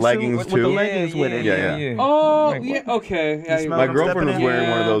the there was a bathing suit leggings with too. the leggings with it. Yeah. Oh, Like, yeah, okay. Yeah, You you smell My I'm remember. girlfriend was stepping in. wearing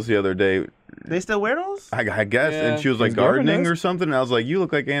one of Yeah. those the other day. They still wear those? I guess, Yeah. and she was like His girlfriend gardening does? or something. And I was like, "You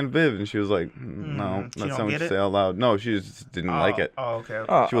look like Aunt Viv," and she was like, "No, she that's don't not what get you it? say out loud." No, she just didn't like it. Oh, okay.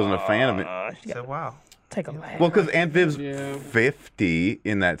 okay. She wasn't a fan of it. I said, wow. Take a laugh. Well, because Aunt Viv's Yeah. 50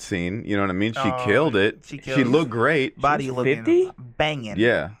 in that scene. You know what I mean? She Oh, killed it. she She killed it. looked great. Body She's looking 50? banging.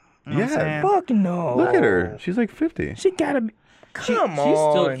 Yeah. You know what I'm Yeah. saying? Fuck no. Look at her. She's like 50. She gotta be. Come she's on.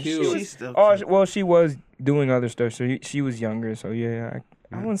 still cute. She was- She's still Oh, cute. well, she was doing other stuff, so she was younger. So yeah,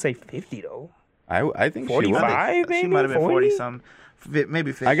 I wouldn't say 50 though. I think she 45, was. maybe. She might have been 40 40 something.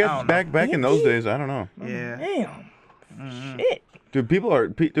 Maybe 50. I guess don't know. back in those days, I don't know. Yeah. Damn. Shit. Dude, people are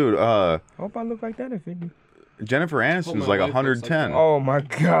dude. Hope I look like that at 50. Jennifer Aniston's like wife looks 110. like Oh my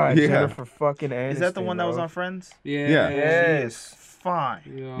God, Yeah. Jennifer fucking Aniston. Is that the one that was bro. on Friends? Yeah. Yeah. Yes.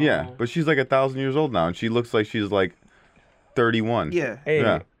 Fine. Yeah, but she's like 1,000 years old now, and she looks like she's like 31. Yeah. Hey,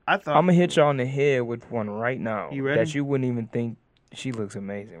 Yeah. I thought. I'm gonna hit you on the head with one right now. You ready? That you wouldn't even think she looks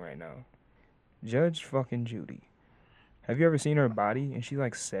amazing right now. Judge fucking Judy. Have you ever seen her body? And she's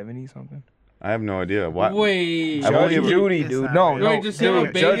like 70 something. I have no idea. What? Wait. I've only Judge ever- Judy, It's dude. not No, real. no. Wait, just have a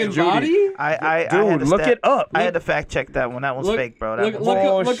dude, Judge banging Judy. body? I had Dude, to look stat- it up. I had to fact check that one. That one's fake, bro. That Look,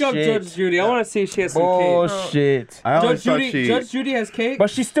 one's look up Bullshit. Judge Judy. I want to see if she has some cake. Bullshit. I always Judge thought Judy, she. Judge Judy has cake. But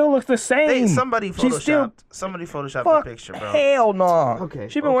she still looks the same. They, somebody She's still- photoshopped. Somebody photoshopped Fuck, the picture, bro. hell no. Okay,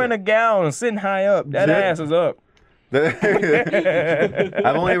 She been okay. wearing a gown, sitting high up. That That- ass is up.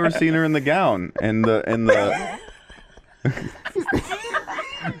 I've only ever seen her in the gown and the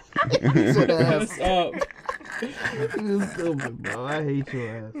What's up? You're stupid, bro. I hate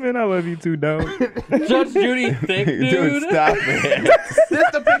your ass. Man, I love you too, dog. Judge Judy thick, dude. Dude, stop it.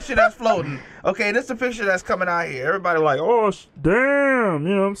 This the picture that's floating. Okay, this the picture that's coming out here. Everybody like, oh, Damn,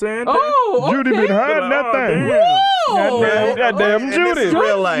 you know what I'm saying? Oh, Judy okay. been hiding that thing. Whoa. That damn and Judy. This is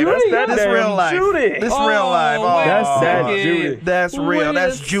real life. Judy, That's that this damn real life. Judy. This real life. wait Oh, a That's that second. Judy. That's real. Wait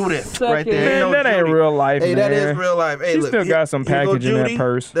That's a Judith right there. second. Ain't Man, no that ain't Judy. real life, Hey, man. that is real life. Hey, She look, still got some here go package in that Judy.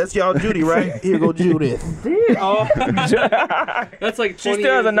 purse. That's y'all Judy, right? Here go Judith. Oh, that's like 20 She still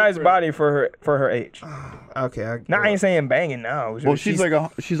has a years nice different. body for her age. Okay. Now I ain't saying banging now. Well, she's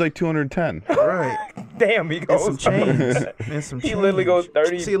like 210. right. damn. He And goes some chains. And some He chains. literally goes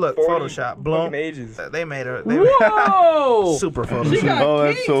 30. See, look, 40 Photoshop. fucking Bloom. ages. They made her. Whoa! Super She Photoshop. got Oh,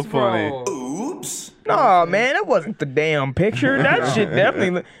 that's cakes, so funny. bro. No, man, that wasn't the damn picture. That shit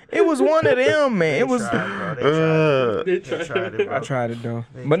definitely. It was one of them, man. It was. Tried, bro. They They tried. tried They tried it, bro. I tried it though,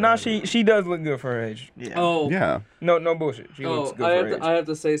 but now she does look good for her age. Yeah. Oh, Yeah. No bullshit. She looks oh, good I for have her age. to, I have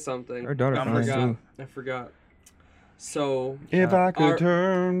to say something. Her daughter I fine forgot. too. I forgot. So If I could Our-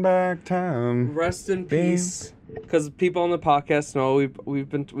 turn back time. rest in Bing. peace, because people on the podcast know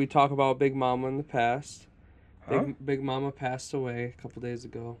we talk about Big Mama in the past. Big Mama passed away a couple days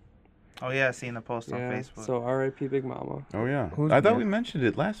ago. Oh yeah, I seen the post on Yeah. Facebook. So R.I.P. Big Mama. Oh yeah. Who's I thought that? we mentioned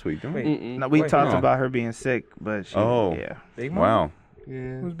it last week, didn't we? Wait. Mm-mm. no, we Wait, talked no. about her being sick, but she, Oh. yeah. Big mom. Wow.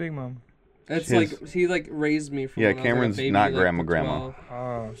 Yeah. Who's Big Mom? It's His- like he like raised me from Yeah, when I was, like, a Cameron's baby, not like, grandma, to grandma. 12.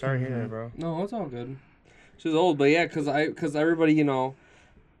 Oh, sorry to hear that, bro. No, it's all good. She was old, but yeah, cause everybody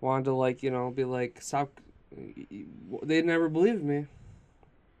wanted to be like stop. They never believed me.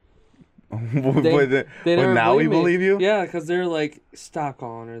 But They never now we me. believe you? Yeah, cause they're like stop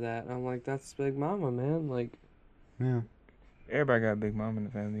calling her that. I'm like that's Big Mama, man. Like Yeah. Everybody got a Big Mom in the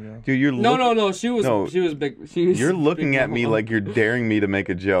family though. Dude, you're no. She was No. big. She was You're looking Big at me Mama. like you're daring me to make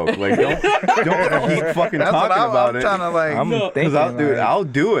a joke. Like don't keep fucking That's what talking about I'm it. trying to like. I'm No. thinking, Dude, like, I'll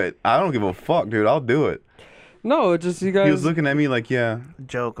do it. I don't give a fuck, dude. I'll do it. No, it's just you guys. He was looking at me like, yeah,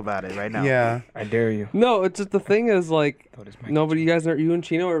 joke about it right now. yeah. I dare you. No, it's just the thing is like Throw this mic nobody. You guys are you and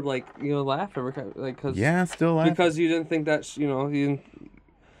Chino are like laugh every time like cause Yeah, still laughing. because you didn't think that you didn't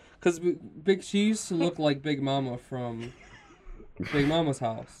because Big she used to look like Big Mama from Big Mama's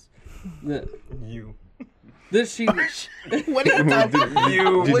house. You. This she What are you talking about?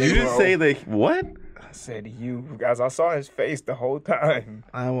 You. Did you just say like what? I said you, guys. I saw his face the whole time.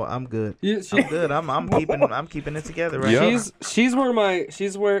 I'm good. you, she, I'm good. I'm keeping it together right Yeah. now. she's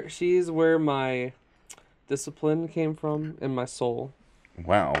where my discipline came from in my soul.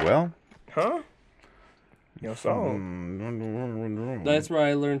 Wow. Well. Huh? Yo, so. That's where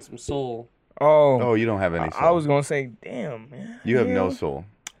I learned some soul. Oh, you don't have any soul. I was gonna say, damn, man. You have no soul,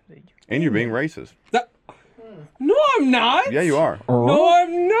 and you're being racist. No, I'm not. Yeah, you are. No,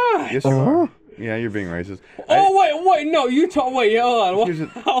 I'm not. Yes, you are. Yeah, you're being racist. Oh wait, no, you told. Wait, hold Here's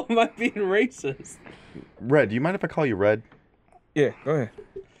on. a- How am I being racist? Red, do you mind if I call you Red? Yeah, go ahead.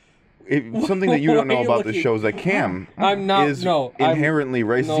 Something that you don't Why know are you about the looking- show is that Cam I'm not. is no, I'm- inherently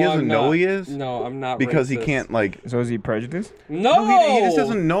racist. no, he doesn't I'm know not. he is No, I'm not. because he racist. can't like. So is he prejudiced? No, He just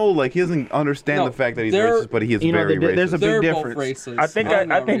doesn't know. Like he doesn't understand No, the fact that he's they're- racist, but he is You know, very there- racist. there's a big They're difference. both racist. I think I'm I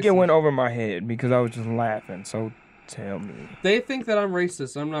not think it racist. went over my head because I was just laughing. So tell me. They think that I'm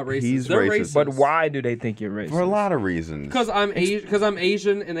racist. I'm not racist. He's They're racist. But why do they think you're racist? for a lot of reasons. Because I'm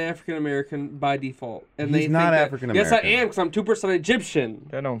Asian and African American by default, and He's they not think that- African Yes, I American. am because I'm 2% Egyptian.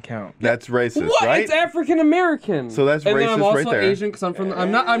 That don't count. That's racist, What? right? It's African American. So that's and then I'm racist also right there. Asian because I'm from.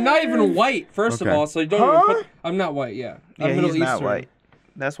 I'm not even white. First Okay. of all, so you don't. Even put, I'm not white. Yeah, Yeah, I'm Middle he's not Eastern. white.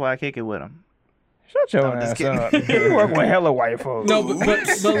 That's why I kick it with him. Shut your I'm just ass kidding. up. You work with hella white folks. No, but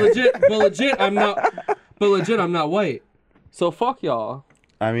legit, I'm not. But legit, I'm not white. So fuck y'all.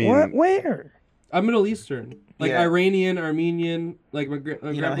 I mean, What? Where? I'm Middle Eastern, like Yeah. Iranian, Armenian, like my You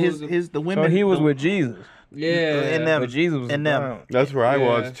know, grandpa was. the So women. he was with Jesus. Yeah. In them. But Jesus was And them. brown. That's where I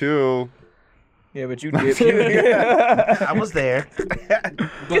was Yeah. too. Yeah, but you did. I was there.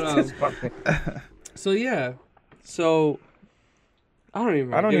 But so yeah, so I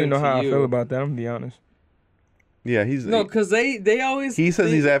don't even know how I you. feel about that. I'm gonna be honest. Yeah, he's No, because they always he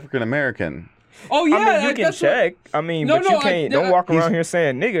says he's African American. Oh yeah, I mean, you can that's what- check. I mean, No, but you no, can't. Don't walk around here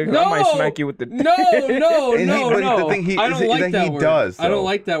saying nigga. 'Cause I might smack you with the. No, no, And no, but no. the thing I don't like that he word. does. I don't though.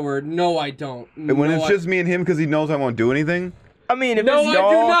 like that word. No, I don't. And when No, it's I- just me and him because he knows I won't do anything. I mean, if No, it's I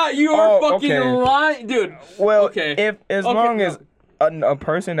y'all, do not. You are fucking okay. lying, dude. Well, Okay. if as Okay, long no. as a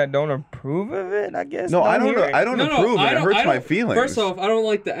person that don't approve of it, I guess. No, I don't hear know. it. I don't approve, and it hurts my feelings. First off, I don't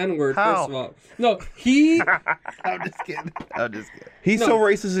like the N word. How? First of all, no, he. I'm just kidding. He's No. so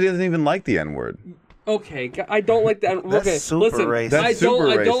racist he doesn't even like the N word. Okay, I don't like the N. That's Okay, super listen. racist. That's I don't super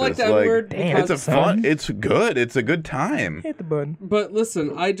like the N racist, word Damn. because It's a fun. It's good. It's a good time. Hit the button. But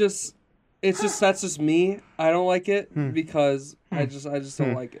listen, that's just me. I don't like it Hmm. because I just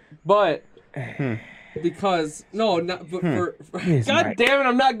don't like it. But because no, not but for Yes, God Mike. damn it,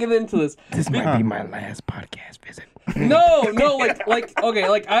 I'm not getting into this. This might be my last podcast visit. No, like okay,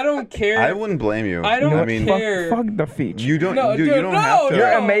 like I don't care. I wouldn't blame you. I don't I mean, care. Fuck the feature. you don't. No, dude, dude, you don't no, have to. no.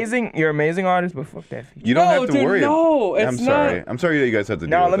 You're amazing. You're an amazing artist, but fuck that feature. You don't No, have to dude, worry. no, it's I'm sorry. not. I'm sorry that you guys have to.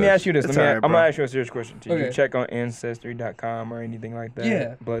 Now deal let me with ask you this. It's I'm alright, gonna bro. ask you a serious question. Did Okay. you check on Ancestry.com or anything like that?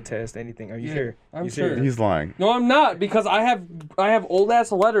 Yeah. Blood test, anything? Are you Yeah, sure? I'm You sure. serious? He's lying. No, I'm not because I have old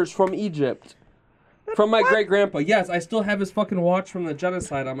ass letters from Egypt. From my great grandpa. Yes, I still have his fucking watch from the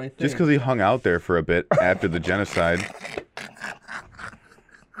genocide on my thing. Just because he hung out there for a bit after the genocide.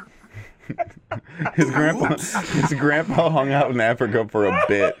 His grandpa hung out in Africa for a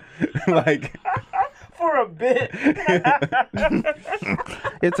bit. Like, For a bit.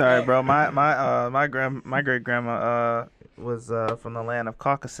 It's all right, bro. My great grandma was from the land of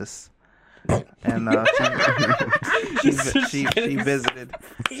Caucasus, and she visited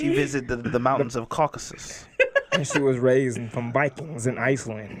the mountains of Caucasus. And she was raised from Vikings in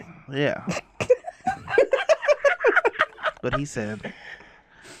Iceland. Yeah. But he said.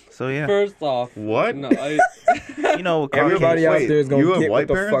 So yeah, First off, what? no, you know what Everybody out Wait, there is you gonna have get white what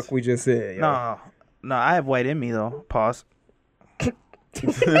the parents? fuck we just said. yo. No, I have white in me though. Pause.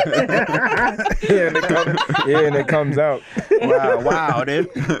 And it comes out. Wow, dude.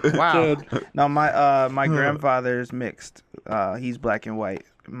 Wow. Dude. No, my grandfather's mixed. He's black and white.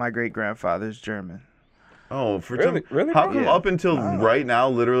 My great grandfather's German. Oh, for Really? Really, How bro? come Yeah. up until right now,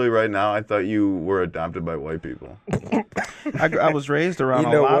 literally right now, I thought you were adopted by white people? I was raised around You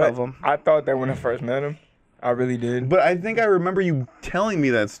a know lot what? of them. I thought that when I first met him. I really did. But I think I remember you telling me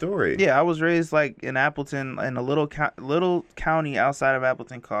that story. Yeah, I was raised like in Appleton, in a little county outside of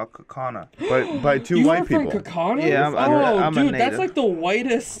Appleton called Kaukauna. By two you white are from people. Kakana? Yeah, I'm a dude, that's native. like the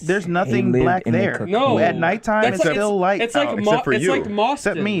whitest. There's nothing lived black in the there. cocoon. No, At nighttime, That's it's like- still light It's like out. Except for it's you. like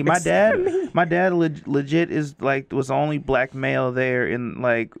Boston. Except me. My dad legit is like was the only black male there, in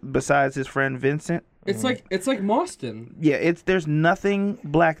like besides his friend Vincent. It's like Boston. Yeah, there's nothing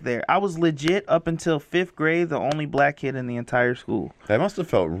black there. I was legit up until 5th grade the only black kid in the entire school. That must have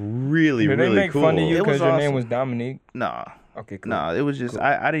felt really, Did they really make cool. fun of you It was because your name awesome. was Dominique? Nah. Okay, cool. No, it was just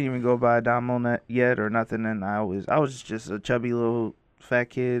I didn't even go by Damo yet or nothing, and I was just a chubby little fat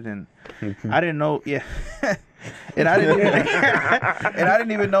kid, and I didn't know. Yeah, and I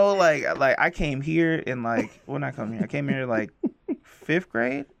didn't even know like I came here in like when I come here, I came here like 5th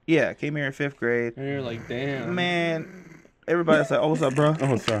grade. Yeah, I came here in 5th grade. And you're like, damn. Man, everybody's like, "Oh, what's up, bro?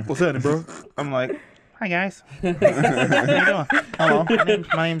 Oh, sorry. What's happening, bro?" I'm like, "Hi guys, how you doing? Hello,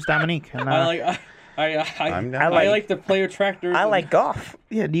 my name's Dominique, and I'm down. I like to play with tractors. and- golf.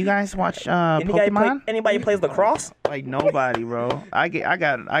 yeah, do you guys watch Pokemon? Anybody plays lacrosse? Like nobody, bro. I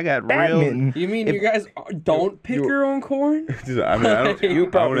got real. Badminton. You mean you guys don't pick your own corn? I mean, I don't have any you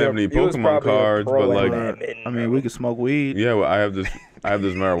was Pokemon probably a cards, pro but at like, badminton. I mean, we could smoke weed. yeah, well, I have this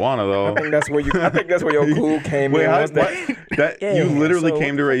marijuana though. I think that's where your cool came Wait, in. how, was that? that Yeah, you literally so-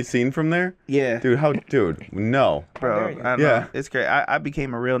 came to Racine from there, Yeah, dude? No, bro. I know. Yeah. It's great. I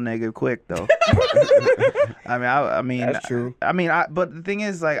became a real nigga quick though. I mean, That's true. I mean, but the thing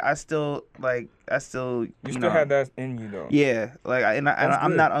is, like, I still, You still know, had that in you though. Yeah, like, and That's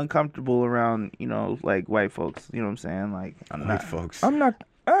I'm good. not uncomfortable around, like white folks. You know what I'm saying? Like, I'm white not. folks. I'm not.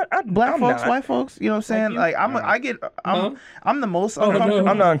 Black I'm folks, not. white folks. You know what I'm saying? you? Like, I'm the most uncomfortable.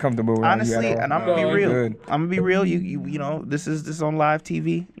 I'm not uncomfortable around you Honestly, at all. and I'm gonna be No, real. good. I'm gonna be real. You know, this is on live TV.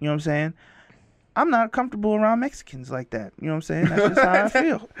 You know what I'm saying? I'm not comfortable around Mexicans like that. You know what I'm saying? That's just how I feel.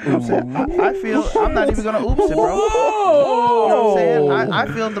 You know what I'm saying? I feel I'm not even gonna oops it, bro. You know what I'm saying? I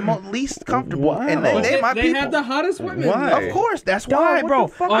feel the least comfortable. Wow. And Well, they my they people. have the hottest women. Why? Of course, that's why, what bro.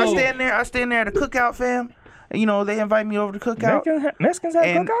 the fuck? I Oh. stand there at the cookout, fam. You know, they invite me over to cookout. Mexicans have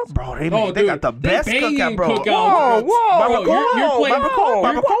And cookouts? bro, they dude, got the best banging cookout, bro. cookouts. Whoa, Bro, you're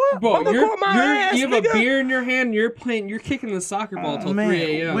playing. barbacoa, You have a beer in your hand. You're playing. You're kicking the soccer ball till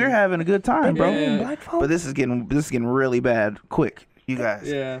 3 a.m. We're having a good time, bro. Yeah. Black folk? But this is getting really bad quick, you guys.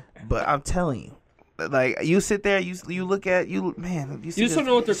 Yeah. But I'm telling you, like you sit there, you look at man. You just don't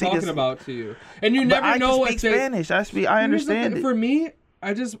know what they're talking about to you, and you never I know can what speak Spanish. I understand it. For me,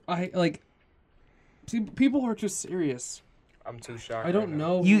 I like. See, people are too serious. I'm too shocked. I don't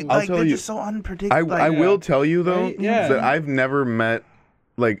know. I'll tell they're you- just so unpredictable. I will tell you though Right? Yeah. that I've never met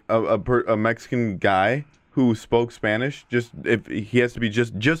like a Mexican guy who spoke Spanish. Just if he has to be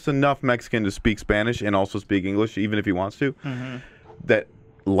just enough Mexican to speak Spanish and also speak English, even if he wants to, that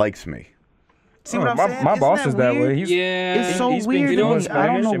likes me. See what I'm saying? My Isn't boss is that weird? way. He's, Yeah. It's so he speaks weird. You know fluent what? I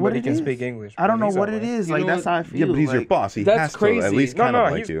don't know Spanish, what but he it can is. speak English. I don't know He's what that it way. is. You Like know that's what? how I feel. Yeah, but he's your like, boss. He That's has to crazy. at least kind of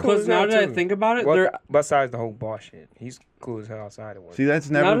like he's you. cool. Because now that I too. think about it, Well, they're besides the whole boss shit, he's cool as hell outside of work. See,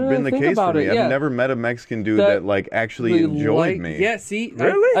 that's Now never that been I the think case for about me. it, yeah. I've never met a Mexican dude That that like actually they enjoyed like- me. Yeah, see,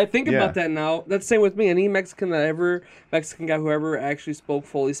 Really? I think Yeah. about that now. That's the same with me. Any Mexican guy, whoever actually spoke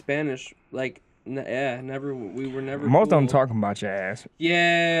fully Spanish, like, never. We were never. Most of them cool. talking about your ass.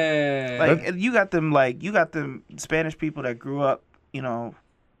 Yeah. like you got them Spanish people that grew up, you know,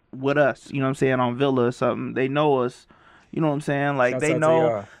 with us. You know what I'm saying, on Villa or something. They know us. You know what I'm saying? Like Shouts they out to know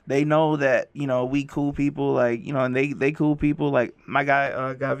y'all. they know that, you know, we cool people, like, you know, and they cool people. Like my guy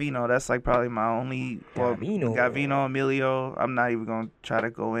Gavino, that's like probably my only Gavino Emilio. I'm not even gonna try to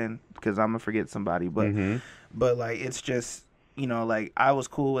go in because I'm gonna forget somebody, but like it's just, you know, like I was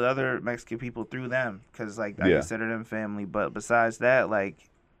cool with other Mexican people through them because like I Yeah. consider them family. But besides that, like,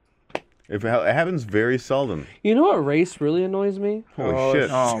 It happens very seldom. You know what race really annoys me? Holy shit!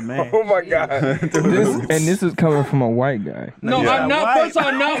 oh man, Oh my god! this is coming from a white guy. No, Yeah. I'm not. White. First,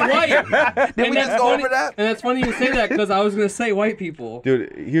 I'm not white. Did we just go over that? And that's funny you say that because I was gonna say white people.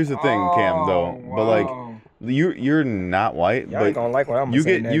 Dude, here's the thing, Cam. Though, but like, you're not white, Y'all ain't but gonna like what I'm gonna you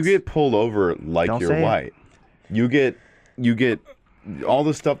say get you next. get pulled over like Don't you're say it. white. You get all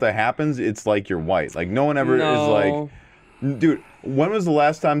the stuff that happens. It's like you're white. Like no one ever is like, dude. When was the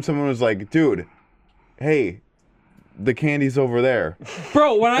last time someone was like, dude, hey, the candy's over there?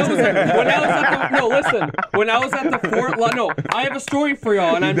 Bro, when I was at the Fort no, I have a story for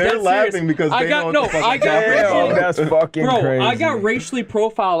y'all, and I'm They're dead laughing serious. because they know what the fuck I is got happening. racially, Damn, that's fucking bro, crazy. I got racially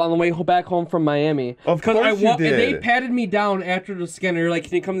profiled on the way back home from Miami. Of course you And they did. patted me down after the scanner, like,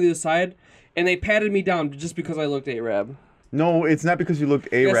 can you come to the side? And they patted me down just because I looked Arab. No, it's not because you look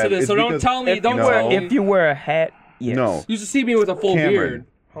Arab. Yes, it is. It's So don't because- tell me. Don't No. tell me. If you wear a hat, yes. No. You should see me with a full Cameron. beard.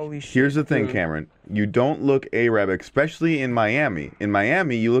 Holy shit. Here's the thing, Cameron. You don't look Arab, especially in Miami. In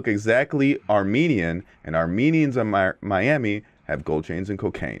Miami, you look exactly Armenian, and Armenians in Miami have gold chains and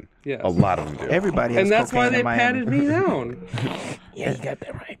cocaine. Yes. A lot of them do. everybody has And that's why cocaine they in Miami. patted me down. Yeah, you got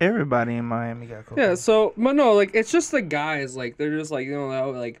that right. Everybody in Miami got cocaine. Yeah, so, but no, like, it's just the guys, like, they're just like, you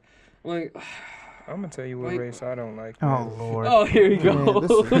know, like, I'm like, I'm gonna tell you what Like- race I don't like. Oh man. Lord. oh, here you go. Man,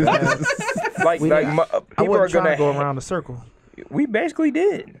 this is bad. Like, We- like I people are wasn't trying gonna to go around the circle. We basically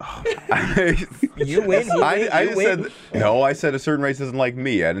did. I You win. He win. I you just win. said no. I said a certain race isn't like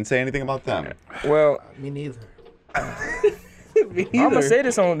me. I didn't say anything about them. Well, Me neither. Me I'm gonna either. say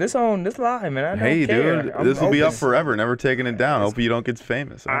this on this live, man. I don't Hey, care. dude, I'm this will be up open. forever. Never taking it down. Hope you don't get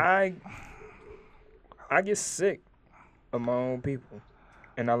famous. I get sick of my own people,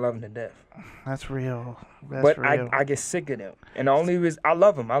 and I love them to death. That's real. That's But real. I get sick of them, and the only reason I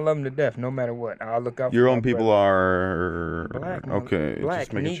love them to death, no matter what. I'll look out. Your for own my people brother. are Black, okay. black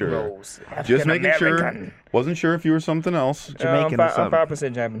Just making sure. Negroes, Just making sure. African-American. Wasn't sure if you were something else. Jamaican or I'm something.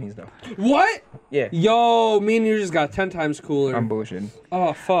 5% Japanese though. What? Yeah, Yo, me and you just got 10 times cooler. I'm bullshitting.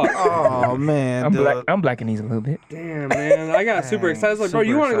 Oh, fuck. Oh man, I'm dude. black. I'm blacking these a little bit. Damn, man. I got super excited. I was like, bro, super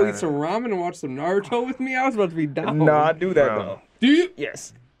you want to go eat excited. some ramen and watch some Naruto with me? I was about to be down. No, I do that Bro. though. Do you?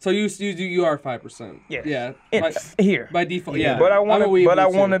 Yes. So you are 5%. Yeah. Yeah. And here. By default, yeah. But I I'm want a to. weebly But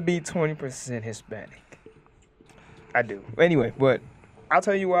I too. want to be 20% Hispanic. I do. Anyway, but I'll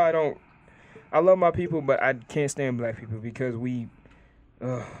tell you why I don't. I love my people, but I can't stand black people because we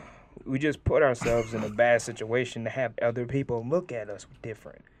just put ourselves in a bad situation to have other people look at us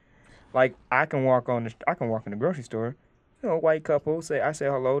different. Like I can walk in the grocery store, you know, a white couple I say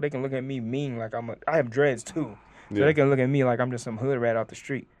hello, they can look at me mean like I have dreads too. So Yeah. they can look at me like I'm just some hood rat off the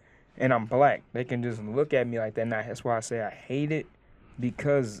street. And I'm black. They can just look at me like that. Now that's why I say I hate it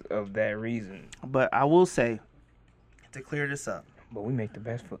because of that reason. But I will say, to clear this up, But we make the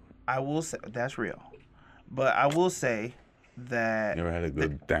best food. I will say that's real. But I will say that You ever had a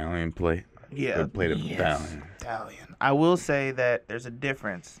good Italian plate? yeah, Good plate of Italian. Italian. I will say that there's a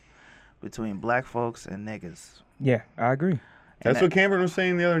difference between black folks and niggas. Yeah, I agree. That's what Cameron was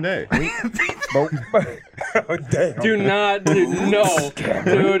saying the other day. Oh, damn. Do not, no,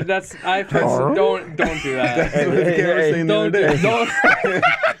 dude. That's don't do that. That's what Cameron was saying the other day.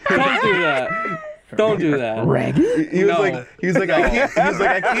 Don't do that. Don't do that. He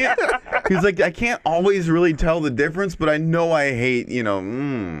was like, I can't always really tell the difference, but I know I hate, No,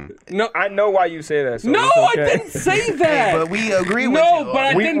 I know why you say that. So no, it's I okay. didn't say that. But we agree with No, you. but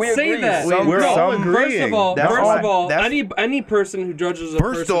I didn't say agree. that. We're all First agreeing. of all, That's- any person who judges a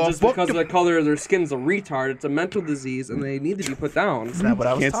First person off, just because of the color of their skin is a retard. It's a mental disease, and they need to be put down. That's not what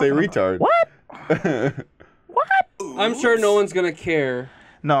I was Can't say talking about. retard. I'm sure no one's gonna care.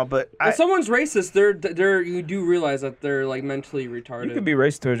 No, but If someone's racist, they're you do realize that they're like mentally retarded. You could be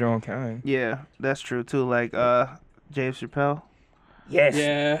racist towards your own kind. yeah, that's true too. Like James Chappelle. Yes.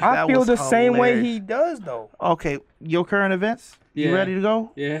 Yeah. I That feel was the same way hilarious. he does, though. Okay, your current events. You Yeah. ready to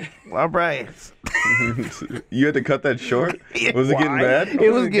go? Yeah. All right. You had to cut that short? Was it getting bad?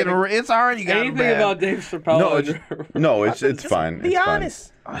 It was getting. It's already gotten Anything bad. about Dave Chappelle? No, it's fine. Be It's fine.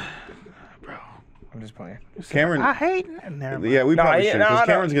 honest. I'm just playing. Cameron. I hate. Never mind. Yeah, we Nah, probably yeah, should, nah, because nah,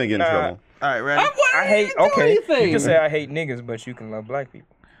 Cameron's gonna get in nah. trouble. All right, ready? I hate. do Okay, anything. you can say I hate niggas, but you can love black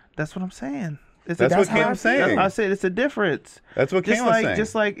people. That's what I'm saying. It's That's what how I Cam's feel. saying. I said it's a difference. That's what Cam was saying.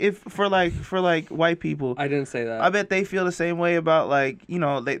 Just like if for white people, I didn't say that. I bet they feel the same way about they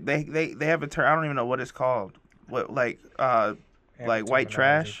have a term. I don't even know what it's called. What like white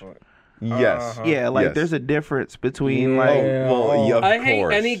trash. Yes. Yeah, like Yes. there's a difference between Oh, like. well, yeah, of I hate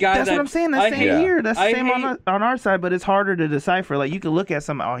course. any guy That's that what I'm saying. That's the same Yeah. here. That's the I same hate- on our side, but it's harder to decipher. Like you can look at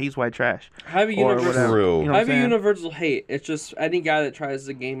some. Oh, he's white trash. I have a Or universal. whatever. True. You know I what have I'm a saying? universal hate. It's just any guy that tries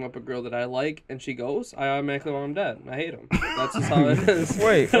to game up a girl that I like and she goes, I automatically want him dead. I hate him. That's just how it is.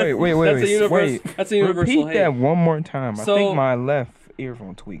 Wait. That's a universal Repeat hate. that one more time. I So- think my left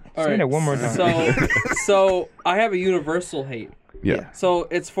earphone tweaked. All Say right, that one more time. So I have a universal hate. Yeah. So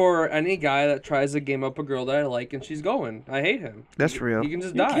it's for any guy that tries to game up a girl that I like and she's going. I hate him. That's real. He can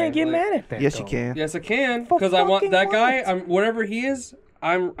just You die. can't get Like, mad at that. Yes, though. you can. Yes, I can For because I want fucking that guy. what? I'm whatever he is.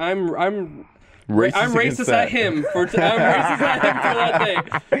 I'm Racist I'm against racist that. at him for. I'm racist at him for that day.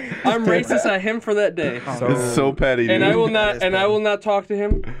 I'm racist at him for that day. It's so petty, dude. And I will That not. is And I bad. will not talk to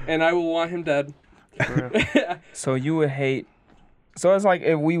him. And I will want him dead. So you would hate. So it's like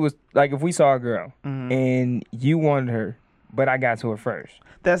if we saw a girl Mm-hmm. and you wanted her, but I got to her first.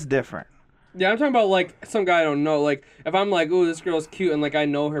 That's different. Yeah, I'm talking about like some guy I don't know. Like if I'm like, ooh, this girl's cute, and like I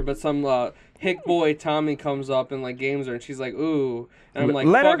know her, but some hick boy Tommy comes up and like games her, and she's like, ooh, and I'm like,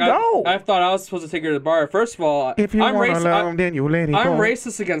 Let her fuck, go. I thought I was supposed to take her to the bar. First of all, If you I'm want to racist. love him, then you let it I'm go.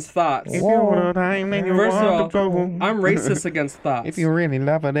 racist against thoughts. If you want to time, then you First want of to all, go. I'm racist against thoughts. If you really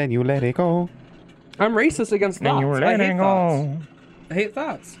love her, then you let it go. I'm racist against Then thoughts. you I let hate it thoughts. go. I hate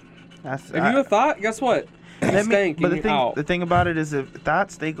thoughts. That's If you have a thought, guess what? let me, Stank but me out. the thing about it is, if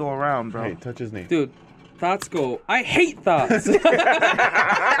thoughts they go around, bro. Hey, touch his knee. Dude, thoughts go. I hate thoughts.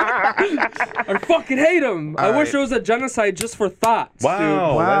 I fucking hate them. I All wish right. there was a genocide just for thoughts.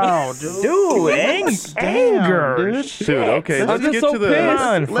 Wow. Wow, that's- dude. Anger. dude. Dude, okay, I'm let's just get so to the pissed. Come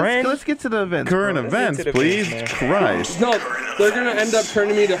on, Let's friend. get to the events. current bro. events, to the please. events, Christ. No, they're gonna end up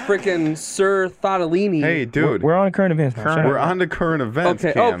turning me to freaking Sir Thoughtolini. Hey, dude. We're on current events now. Shut We're up. on to current events,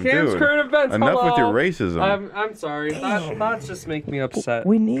 Okay. Cam. Cam's dude. current events. Enough with your hello. racism. I'm sorry. Thoughts just make me upset.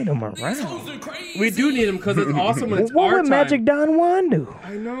 We need them around. We do need them because it's awesome when it's What our would time. Magic Don Juan do?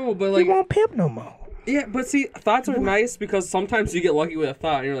 I know, but He like, won't pimp no more. yeah, but see, thoughts are nice because sometimes you get lucky with a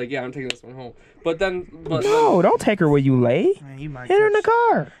thought and you're like, yeah, I'm taking this one home. But then, No, don't take her where you lay. Man, you might Hit her in the catch,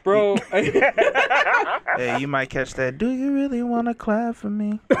 car. bro, hey, you might catch that. Do you really want to clap for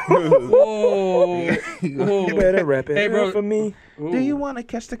me? whoa, You better rap it Hey, bro. up for me. Do you want to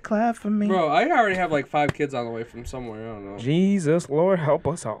catch the clap for me? Bro, I already have like 5 kids on the way from somewhere. I don't know. Jesus, Lord, help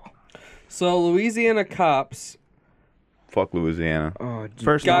us all. So Louisiana cops Fuck Louisiana. Oh,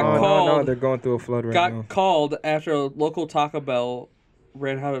 First got of all, no, called. they're going through a flood right got now. called after a local Taco Bell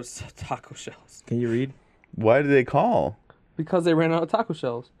ran out of taco shells Can you read? Why did they call? because they ran out of taco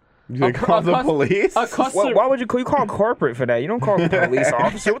shells. They called the police? A customer. Why would you call corporate for that? You don't call a police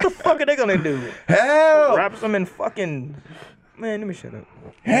officer. What the fuck are they gonna do? Help! Wrap them in fucking. Man, let me shut up.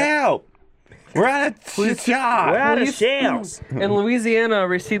 Help! We're out of shot! We're out of Police- shells. In Louisiana,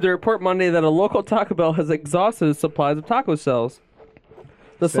 received a report Monday that a local Taco Bell has exhausted its supplies of taco shells.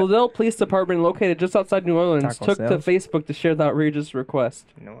 The Slidell Police Department, located just outside New Orleans, Taco took shells? to Facebook to share the outrageous request.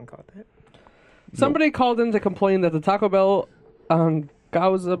 No one caught that. Somebody called in to complain that the Taco Bell on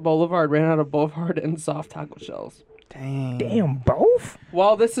Gaza Boulevard ran out of Boulevard and soft taco shells. Damn, both?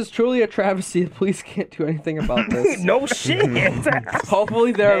 While this is truly a travesty, the police can't do anything about this. No shit.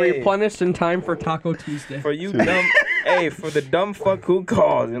 Hopefully they are Hey. replenished in time for Taco Tuesday. For you dumb, for the dumb fuck who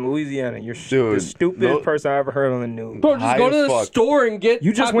calls in Louisiana, you're the Dude, stupidest person I ever heard on the news. Bro, just High go to as the fuck. store and get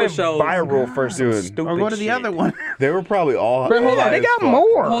You just taco went shells. viral for some Dude. stupid Or go to the shit. other one. They were probably all. Bro, hold on. high They as got fuck.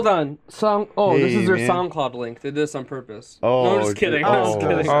 more. Hold on. This Hey, is their man. SoundCloud link. They did this on purpose. Oh, no, I'm just kidding. I'm just oh.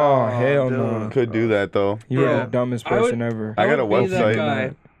 kidding. Oh, hell dude. no. Could do that though. You're Bro, the dumbest I would- person ever. I got a would be that website.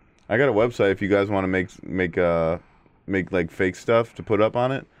 guy. I got a website if you guys want to make like fake stuff to put up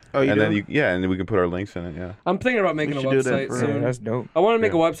on it. Oh, you and do? then and then we can put our links in it. Yeah. I'm thinking about making a should do that website for- Yeah, soon. that's dope. I want to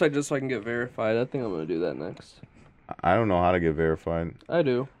make Yeah. a website just so I can get verified. I think I'm going to do that next. I don't know how to get verified. I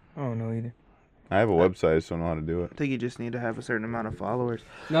do. I don't know either. I have a website, I just don't know how to do it. I think you just need to have a certain amount of followers.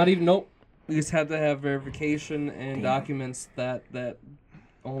 Not even, nope. You just have to have verification and documents that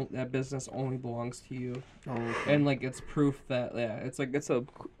business only belongs to you. Oh, And like it's proof that it's a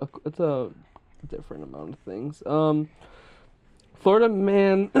different amount of things. Florida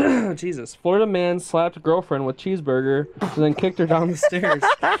man Florida man slapped girlfriend with cheeseburger and then kicked her down the stairs.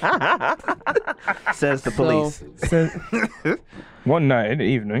 says the police. One night in the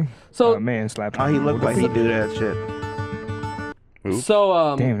evening, So a man slapped Oh, him he with looked a like he foot. do that shit. Oops.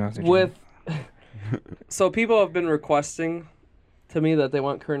 So Damn, that was a with so people have been requesting to me that they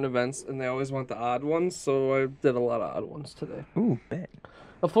want current events and they always want the odd ones, so I did a lot of odd ones today. Ooh, bet.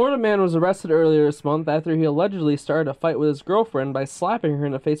 A Florida man was arrested earlier this month after he allegedly started a fight with his girlfriend by slapping her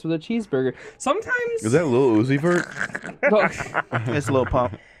in the face with a cheeseburger. Sometimes Is that Lil Uzi Vert? It's Lil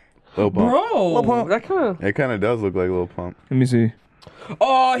Pump. Lil Pump. bro, that kind of It kind of does look like Lil Pump. Let me see.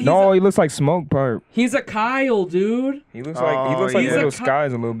 he's No, he looks like Smoke Perp. he's a Kyle, dude. He looks like He's a Little co-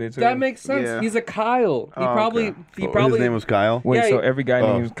 Skies a little bit too. That makes sense. Yeah. He's a Kyle. He Oh, probably okay. he probably His name was Kyle. Wait, Yeah, so he- every guy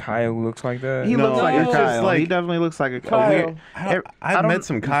Oh. named Kyle looks like that? He looks like No, a it's just Kyle. like- He definitely looks like a Kyle. weird. I've met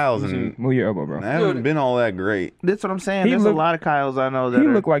some Kyles and Move your elbow, bro. I haven't Dude. been all that great. That's what I'm saying. He There's look- a lot of Kyles I know that He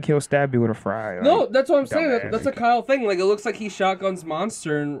are. look like he'll stab you with a fry. Like, No, that's what I'm saying. dumbass. That's a Kyle thing. Like it looks like he shotguns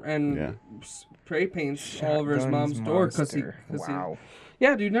Monster and Yeah. spray paints all over his Shotguns mom's door because he. Monster. Wow.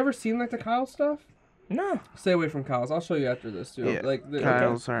 Yeah, dude, never seen like the Kyle stuff? No. Stay away from Kyle's. I'll show you after this, dude. Yeah, Like the,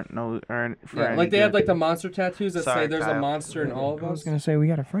 Kyles aren't for yeah, any like they have good. like the monster tattoos that Sorry, say there's a Kyle. monster in all of I was us. gonna say we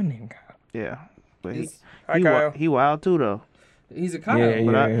got a friend named Kyle. Yeah, but He's, Hi, Kyle. he wild too though. he's a Kyle. Yeah,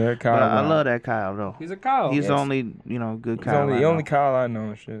 But that Kyle. But I wow. love that Kyle though. He's a Kyle. He's the Yes. only good He's Kyle. I the know. only Kyle I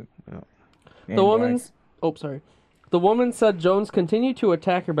know. Shit. Yeah. And The woman's. Oh, sorry. The woman said Jones continued to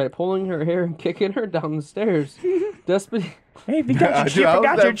attack her by pulling her hair and kicking her down the stairs. Despite. Hey, if you got your, Dude, shit, how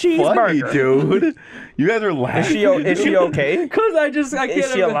forgot is your that funny, cheeseburger. dude. You guys are laughing. Is she okay? Because I can't.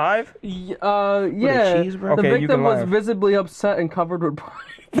 Is she even- alive? Yeah. cheeseburger? The Okay, you victim can was laugh. visibly upset and covered with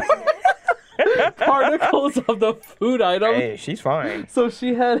particles of the food item. Hey, she's fine. So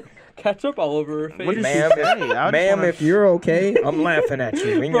she had ketchup all over her face. What did Ma'am, she say? I just Ma'am, wanna- if you're okay, I'm laughing at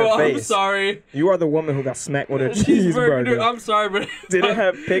you in Bro, your I'm face. sorry. You are the woman who got smacked with a Cheeseburger. Dude, cheeseburger. I'm sorry, but Did it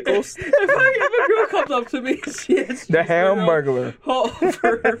have pickles? if a girl comes up to me, she has The cheeseburger hamburglar. all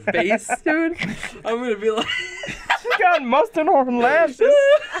over her face, dude. I'm gonna be like, She got mustard on her lashes. there's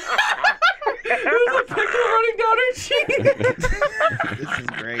a pickle running down her cheek. This is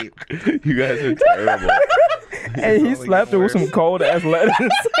great. You guys are terrible. And he slapped her with some cold ass lettuce.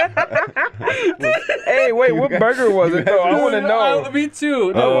 Hey, wait, what burger was it though? I want to know. Me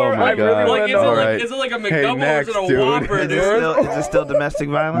too. Oh my I really god. Like, wanna is it know. like Alright. is it like a Hey, McDouble next, or is it a dude. Whopper, Is dude? it still domestic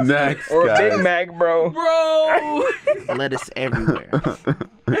violence? Next, Or a guys. Big Mac, bro. Bro, Lettuce everywhere.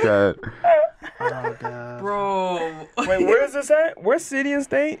 God. Oh god. bro. Wait, where is this at? Where city and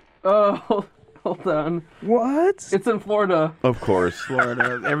state? Oh, hold on. What? It's in Florida. Of course.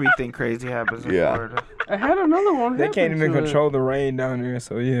 Florida. Everything crazy happens in Yeah. Florida. I had another one. They happen can't even to it. control the rain down there,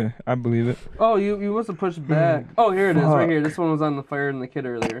 so yeah, I believe it. Oh, you must have pushed back. Oh, here it is, right Fuck. here. This one was on the fire and the kid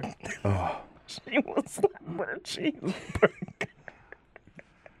earlier. She was slapped with a cheeseburger.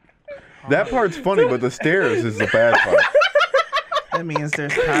 That part's funny, but the stairs is the bad part. That means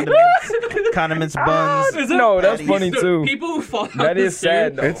there's condiments, buns. Is it- No, that's That funny Dude, too. People who fall down That the is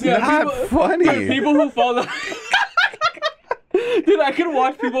sad, stairs- It's Yeah, not people- funny. People who fall down. Dude, I could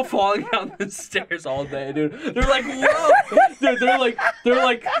watch people falling down the stairs all day, dude. They're like, whoa, dude. They're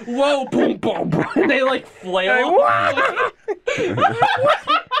like, whoa, boom, boom, boom, and they like flail.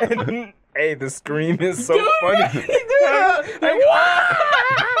 And, hey, the scream is so Dude, funny. dude,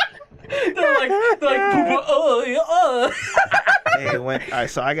 like, they're like, Hey, when right,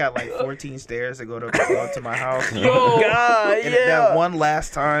 so I got like 14 stairs to go to my house. Yo, God, And that one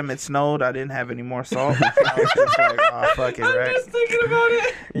last time it snowed, I didn't have any more salt. I was just like, oh, fuck it, I'm right? just thinking about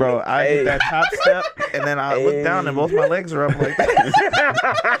it. Bro, I hit that top step, and then I looked down, and both my legs were up like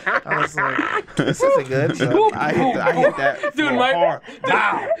that. I was like, this isn't good. So I hit that Dude, floor my hard.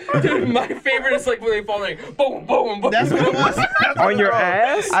 dude, my favorite is like when they fall like boom, boom, boom. That's what it was. On your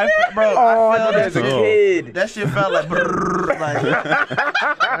ass? I Oh, felt I that as a shit. kid. That shit felt like, like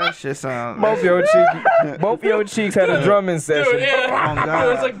that shit sound. Both your cheeks had a drumming session. Dude, yeah. Oh, God.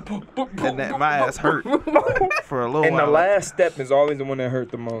 It's like boom, boom, boom, And then boom, my boom, ass hurt boom. for a little And while. the last step is always the one that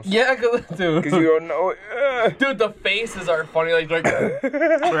hurt the most. Yeah, dude. Because you don't know. Dude, the faces are funny. Like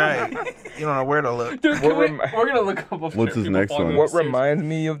Right. You don't know where to look. dude, What we're remi- gonna look up. What's his next one? What reminds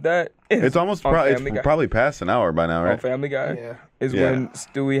me of that? It's almost On probably Family Guy. probably past an hour by now, On right? Family Guy. Yeah. Is Yeah. when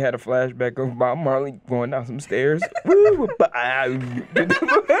Stewie had a flashback of Bob Marley going down some stairs. Woo,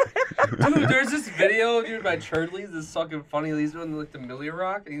 Dude, there's this video, dude, by Churdley's. This fucking funny. He's doing like the Millie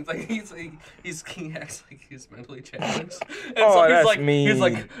Rock, and he acts like he's mentally challenged. And Oh, so he's that's like, he's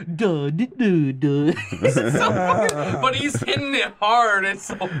like, mean. duh, duh, duh, duh. It's so fucking, but he's hitting it hard. It's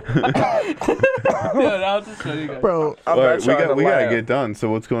so funny. Dude, I'll just show you guys. Bro, I'm All not right, we trying got to we gotta laugh. get done. So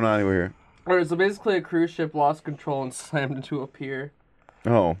what's going on over here? Alright, so basically a cruise ship lost control and slammed into a pier.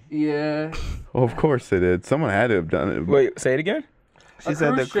 Oh, Yeah. well, of course they did. Someone had to have done it. Wait, say it again? she A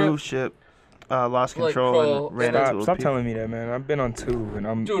said the cruise cruise ship lost Like, control and ran into a Stop pier. telling me that, man. I've been on 2, and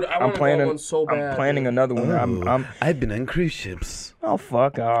I'm. Dude, I I'm want to go planning. on one so bad. I'm planning another one. I'm. I've been on cruise ships. Oh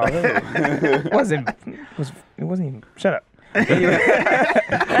fuck off! It wasn't even. Shut up. Anyway,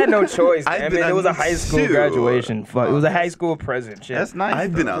 I had no choice. I've I been mean, it was a on high school 2. graduation. Fuck, it was a high school present. Shit. That's nice.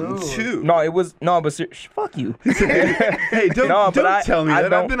 I've been though. on 2. No, it was no, but fuck you. Hey, don't, No, but don't tell me I that.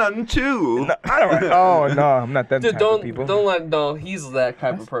 don't- I've been on 2. No, I don't. Oh no, I'm not that Dude, type of people. don't let no. He's that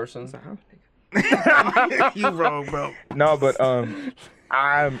type of person. You wrong, bro. No, but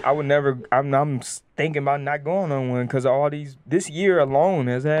I would never. I'm thinking about not going on one because all this year alone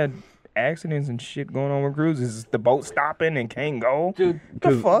has had accidents and shit going on with cruises. The boat stopping and can't go. Dude, What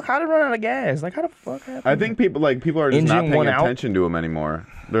the fuck? How to run out of gas? Like how the fuck happened? I think people are just not Engine paying went out. attention to them anymore.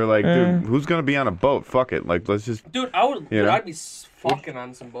 They're like, dude, who's gonna be on a boat? Fuck it. Like, let's just. dude, I would. You Dude, know? I'd be fucking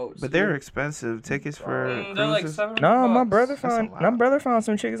on some boats. But they're expensive. Tickets for They're like cruises. $700. No, my bucks. brother found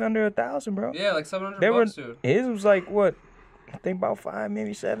some chicks under 1,000, bro. Yeah, like $700 They were. bucks, dude. His was like what? I think about 5,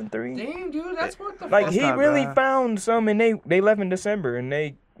 maybe 7, 3. Dang, dude, that's what the Like fuck. he not really bad. found some, and they left in December, and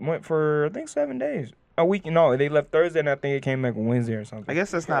they went for I think 7 days. A week? No, they left Thursday, and I think it came back Wednesday or something. I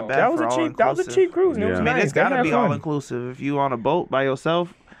guess that's not Oh. bad that was for a all cheap. That was a inclusive. cheap cruise. And it was Yeah. I mean, nice. it's They gotta had be fun. all inclusive. If you on a boat by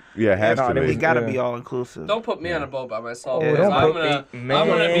yourself, Yeah, it has no, to they be. it gotta Yeah. be all inclusive. Don't put me on a boat by myself. Oh, Yeah, because don't I'm put gonna, me- I'm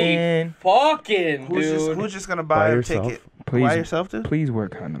gonna man. be fucking, Who's dude. just gonna By buy a yourself? ticket? Please, By yourself, too? please wear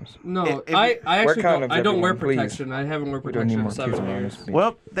condoms. No, If- I actually condoms, don't. I don't wear everyone, please. protection. I haven't worn We don't need protection more for kids 7 around years. this bitch.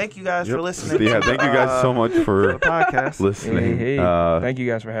 Well, thank you guys for listening. Yeah, thank you guys so much for the podcast. listening. Hey, thank you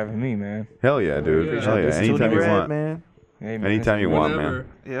guys for having me, man. Hell yeah, dude. Yeah. Hell yeah. This is Tony Anytime you Red, want. man. Hey, man. Anytime you want, man. Whenever.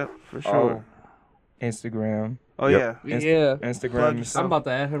 Yep, for Oh, sure. Instagram, Oh, Yep. yeah. Yeah. Plug Instagram. yourself. I'm about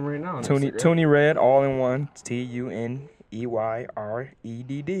to add him right now. on Instagram. Tony Red, all in one.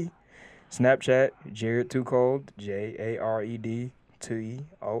 TUNEYREDD. Snapchat, Jared Too Cold, JARED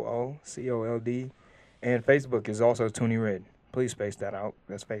TOOCOLD. And Facebook is also Tony Red. Please space that out.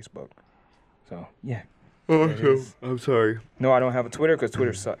 That's Facebook. So yeah. Oh, It is. I'm sorry. No, I don't have a Twitter because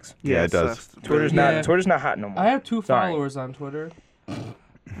Twitter sucks. Yeah, it does. sucks. Twitter's Yeah. not hot no more. I have 2 Sorry. followers on Twitter.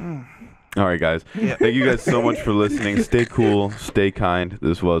 All right, guys. Yeah. Thank you guys so much for listening. Stay cool. Stay kind.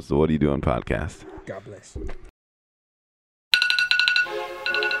 This was the What Are You Doing podcast. God bless.